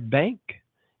being their bank.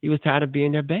 He was tired of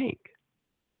being their bank.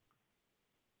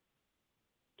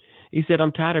 He said,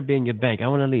 I'm tired of being your bank. I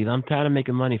want to leave. I'm tired of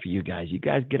making money for you guys. You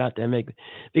guys get out there and make it.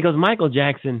 Because Michael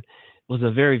Jackson was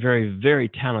a very, very, very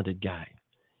talented guy.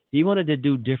 He wanted to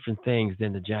do different things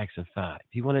than the Jackson 5.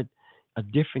 He wanted a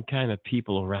different kind of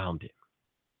people around him.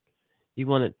 He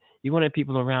wanted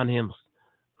people around him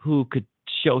who could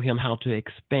show him how to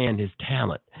expand his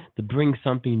talent, to bring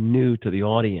something new to the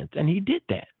audience. And he did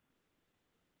that.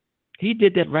 He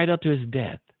did that right up to his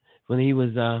death, when he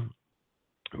was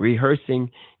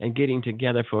rehearsing and getting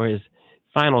together for his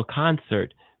final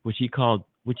concert, which he called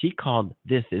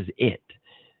This Is It.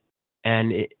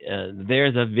 And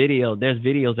there's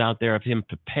videos out there of him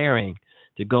preparing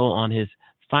to go on his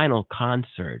final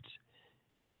concerts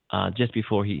just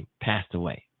before he passed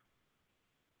away.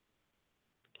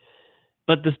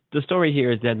 But the story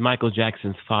here is that Michael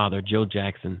Jackson's father, Joe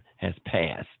Jackson, has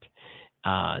passed.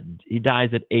 He dies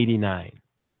at 89.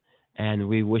 And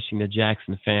we're wishing the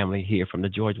Jackson family here from the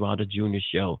George Wilder Jr.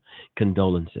 Show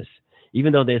condolences.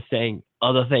 Even though they're saying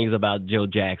other things about Joe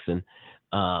Jackson,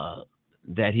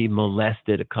 that he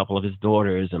molested a couple of his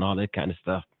daughters and all that kind of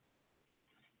stuff.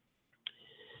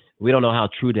 We don't know how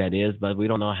true that is, but we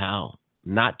don't know how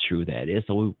not true that is,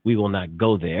 so we will not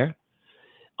go there.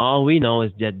 All we know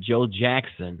is that Joe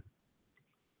Jackson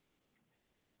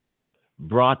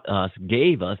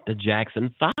gave us the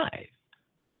Jackson 5.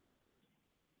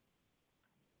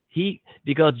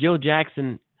 Because Joe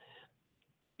Jackson,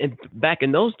 back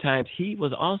in those times, he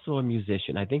was also a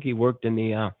musician. I think he worked in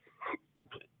the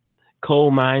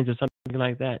coal mines or something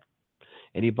like that.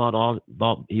 and he bought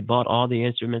all the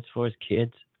instruments for his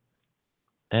kids,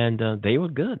 and they were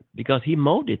good because he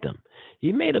molded them.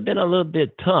 He may have been a little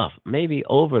bit tough, maybe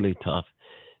overly tough,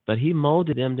 but he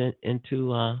molded them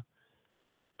into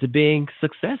to being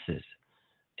successes.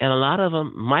 And a lot of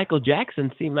them, Michael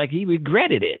Jackson seemed like he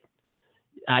regretted it.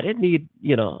 I didn't need,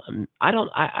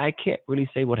 I can't really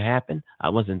say what happened. I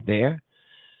wasn't there.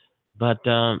 But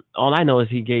all I know is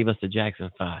he gave us the Jackson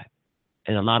 5.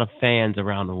 And a lot of fans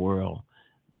around the world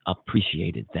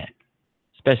appreciated that,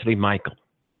 especially Michael,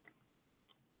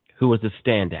 who was a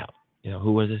standout.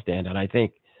 I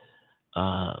think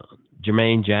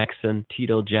Jermaine Jackson,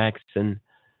 Tito Jackson,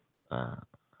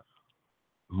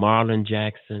 Marlon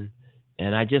Jackson.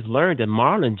 And I just learned that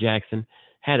Marlon Jackson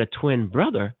had a twin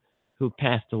brother who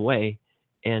passed away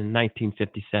in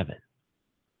 1957.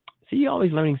 See, you're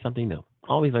always learning something new.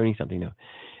 Always learning something new.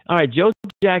 All right, Joe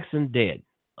Jackson dead.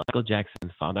 Michael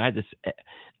Jackson's father.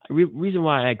 Reason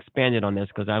why I expanded on this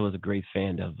because I was a great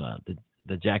fan of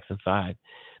the Jackson 5,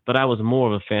 but I was more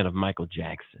of a fan of Michael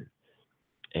Jackson.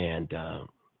 And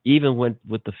even with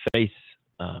the face,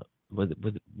 with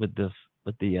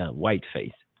the white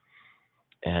face.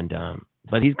 And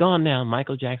but he's gone now.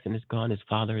 Michael Jackson is gone. His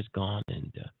father is gone,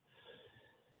 and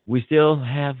we still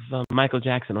have Michael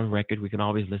Jackson on record. We can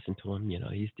always listen to him.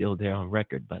 He's still there on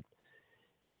record, but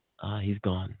he's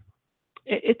gone.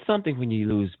 It's something when you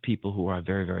lose people who are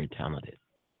very, very talented.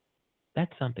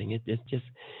 That's something. It's just,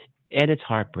 and it's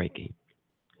heartbreaking.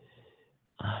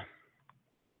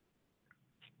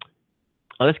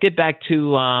 Let's get back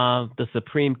to the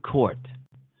Supreme Court.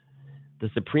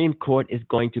 The Supreme Court is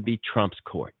going to be Trump's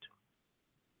court.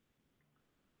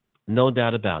 No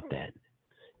doubt about that.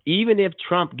 Even if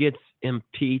Trump gets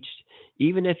impeached,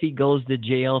 even if he goes to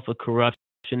jail for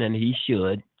corruption, and he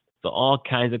should, for all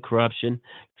kinds of corruption,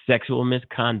 sexual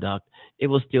misconduct, it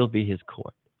will still be his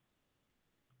court.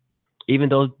 Even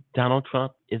though Donald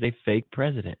Trump is a fake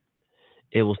president,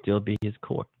 it will still be his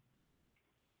court.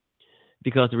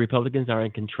 Because the Republicans are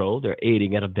in control, they're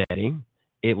aiding and abetting,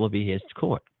 it will be his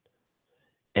court.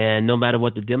 And no matter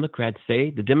what the Democrats say,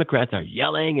 the Democrats are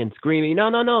yelling and screaming, no,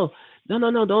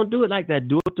 don't do it like that.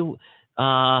 Do it to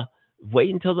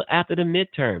wait until after the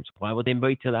midterms. Why would they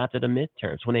wait till after the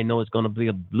midterms when they know it's going to be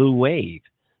a blue wave?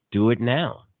 Do it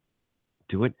now.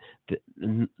 Do it.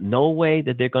 No way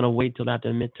that they're going to wait till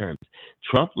after the midterms.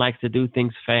 Trump likes to do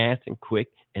things fast and quick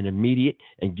and immediate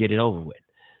and get it over with.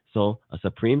 So a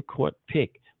Supreme Court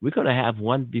pick, we're going to have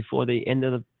one before the end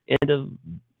of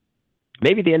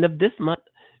maybe the end of this month.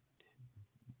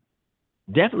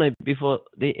 Definitely before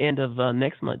the end of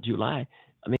next month, July.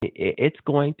 I mean, it's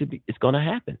going to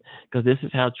happen because this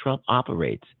is how Trump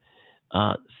operates.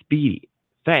 Speedy,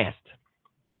 fast.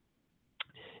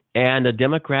 And the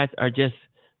Democrats are just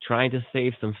trying to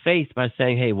save some face by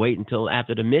saying, hey, wait until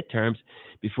after the midterms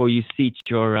before you seat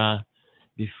your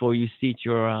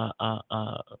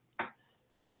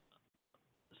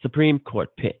Supreme Court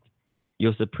pick.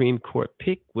 Your Supreme Court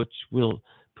pick, which will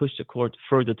push the court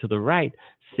further to the right,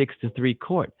 6-3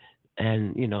 court.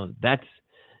 And,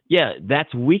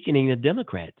 that's weakening the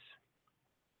Democrats.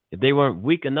 If they weren't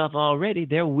weak enough already,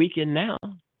 they're weakened now.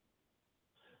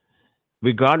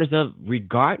 Regardless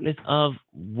of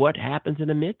what happens in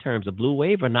the midterms, a blue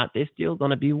wave or not, they're still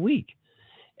going to be weak.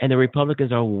 And the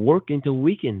Republicans are working to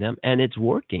weaken them, and it's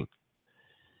working.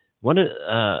 One of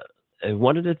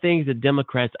the things the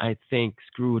Democrats, I think,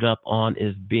 screwed up on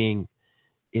is being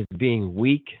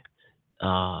weak,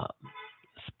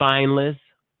 spineless,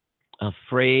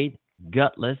 afraid,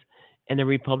 gutless, and the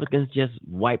Republicans just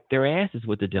wipe their asses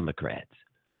with the Democrats.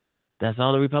 That's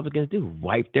all the Republicans do,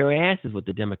 wipe their asses with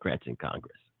the Democrats in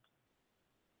Congress.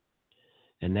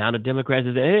 And now the Democrats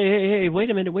are saying, hey, wait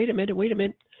a minute.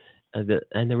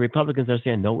 And the Republicans are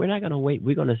saying, no, we're not going to wait.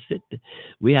 We're going to sit.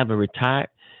 We have a retired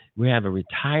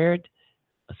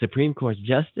Supreme Court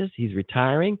justice. He's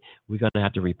retiring. We're going to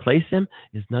have to replace him.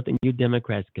 There's nothing you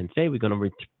Democrats can say. We're going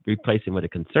to replace him with a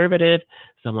conservative,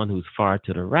 someone who's far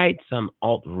to the right, some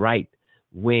alt-right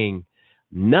wing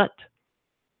nut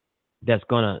that's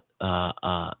going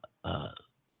to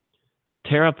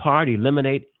tear apart,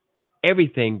 eliminate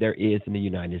everything there is in the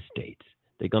United States.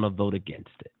 They're going to vote against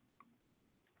it.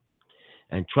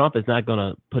 And Trump is not going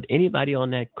to put anybody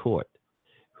on that court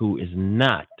who is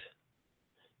not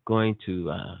going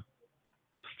to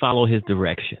follow his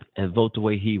direction and vote the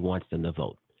way he wants them to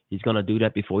vote. He's going to do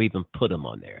that before he even put them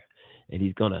on there. And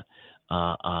he's going to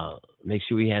make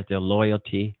sure he has their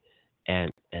loyalty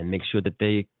and make sure that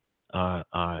they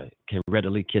can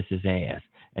readily kiss his ass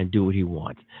and do what he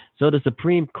wants. So the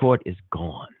Supreme Court is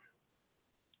gone.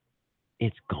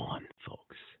 It's gone,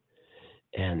 folks.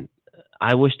 And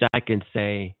I wish that I can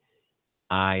say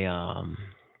I'm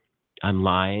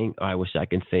lying, or I wish I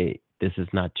can say this is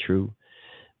not true.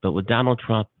 But with Donald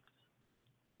Trump,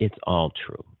 it's all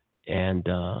true. And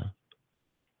the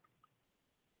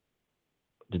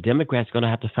Democrats are going to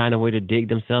have to find a way to dig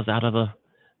themselves out of a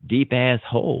deep-ass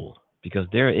hole because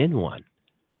they're in one.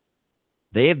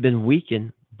 They have been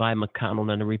weakened by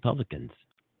McConnell and the Republicans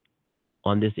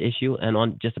on this issue and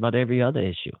on just about every other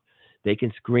issue. They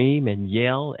can scream and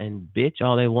yell and bitch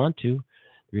all they want to.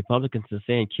 The Republicans are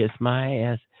saying, kiss my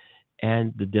ass,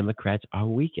 and the Democrats are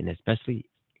weakened, especially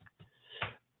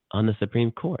on the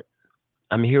Supreme Court.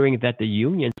 I'm hearing that the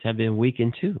unions have been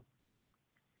weakened too.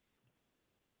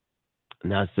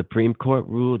 Now, Supreme Court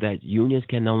ruled that unions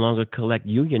can no longer collect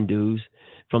union dues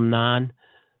from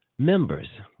non-members,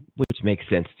 which makes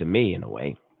sense to me in a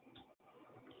way.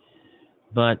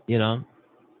 But, you know,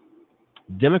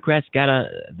 Democrats got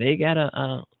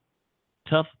a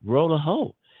tough road to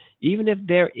hoe. Even if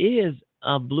there is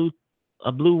a blue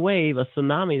wave, a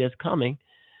tsunami that's coming,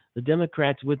 the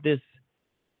Democrats with this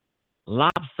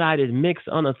lopsided mix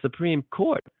on a Supreme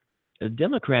Court, the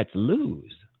Democrats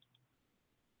lose.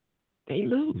 They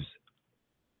lose.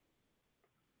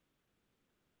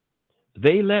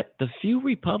 They let the few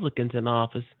Republicans in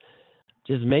office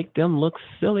just make them look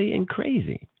silly and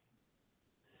crazy.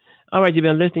 All right, you've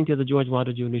been listening to the George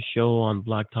Wilder Jr. Show on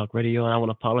Blog Talk Radio, and I want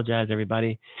to apologize,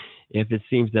 everybody, if it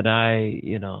seems that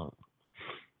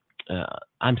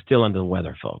I'm still under the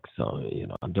weather, folks. So,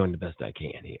 I'm doing the best I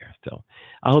can here. So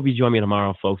I hope you join me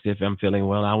tomorrow, folks. If I'm feeling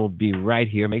well, I will be right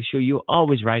here. Make sure you're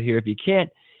always right here. If you can't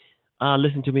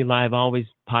listen to me live, always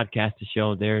podcast the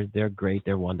show. They're great.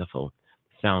 They're wonderful.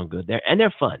 Sound good.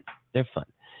 They're fun. They're fun.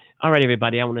 All right,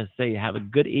 everybody. I want to say have a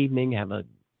good evening. Have a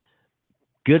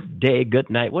good day, good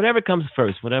night, whatever comes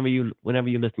first. Whenever you're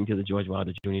listening to the George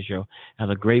Wilder Jr. Show, have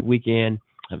a great weekend.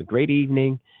 Have a great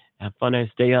evening. Have fun and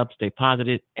stay up, stay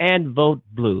positive, and vote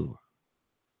blue.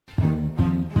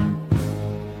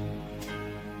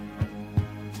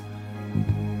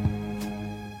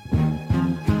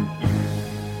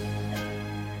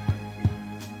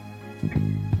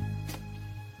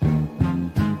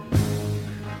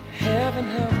 Heaven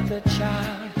help the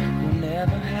child who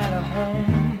never had a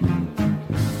home.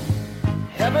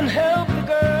 Heaven help the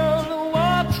girl who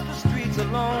walks the streets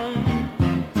alone.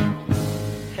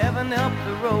 Heaven help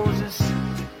the roses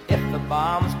if the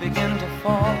bombs begin to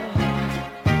fall.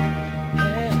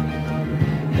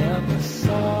 Heaven help us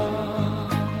all.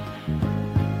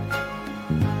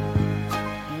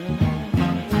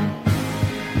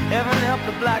 Heaven help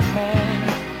the black man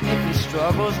if he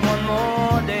struggles one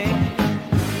more day.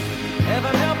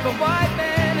 Heaven help the white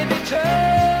man if he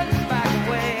turns back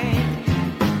away.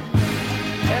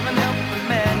 Heaven help the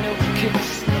man who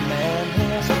kicks the man who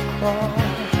has to crawl.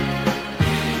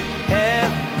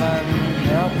 Heaven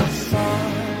help us all.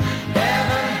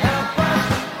 Heaven help us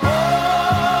all.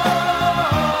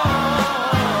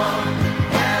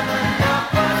 Heaven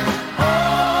help us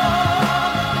all.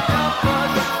 Help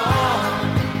us all.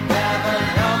 Heaven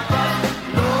help us,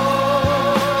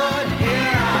 Lord,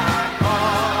 hear our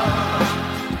call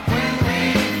when we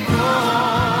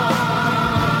fall.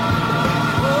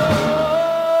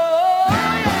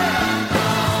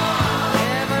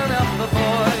 Heaven help the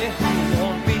boy who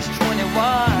won't reach 21.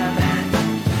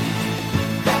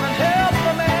 Heaven help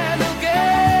the man who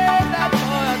gave that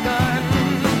boy a gun.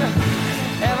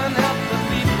 Heaven help the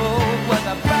people with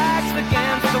their backs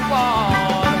against the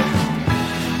wall.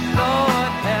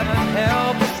 Lord, heaven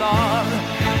help us all.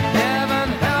 Heaven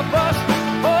help us.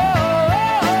 Oh,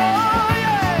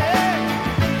 yeah.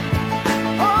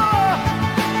 Oh,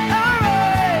 hooray.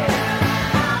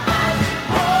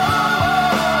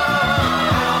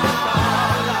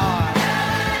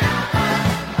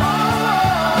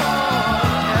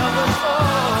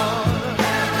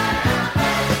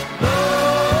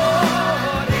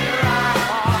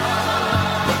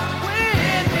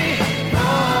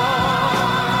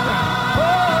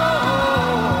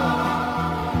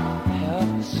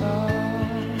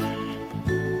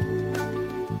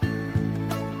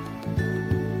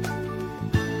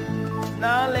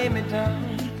 Now lay me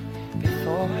down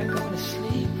before I go to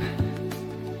sleep.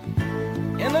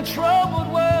 In the troubled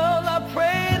world, I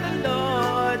pray the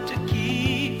Lord to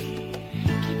keep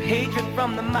hatred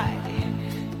from the mighty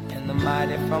and the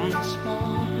mighty from the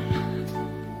small.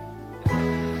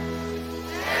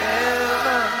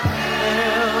 Heaven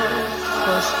help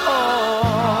us all.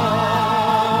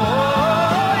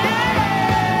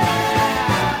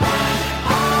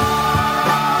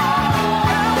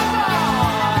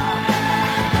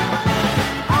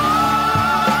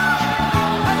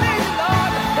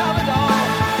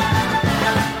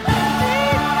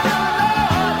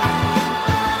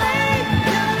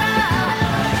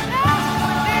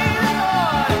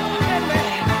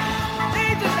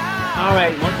 All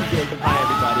right. Once again, goodbye,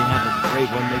 everybody. Have a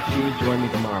great one. Make sure you join me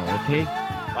tomorrow, okay?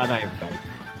 Bye-bye, everybody.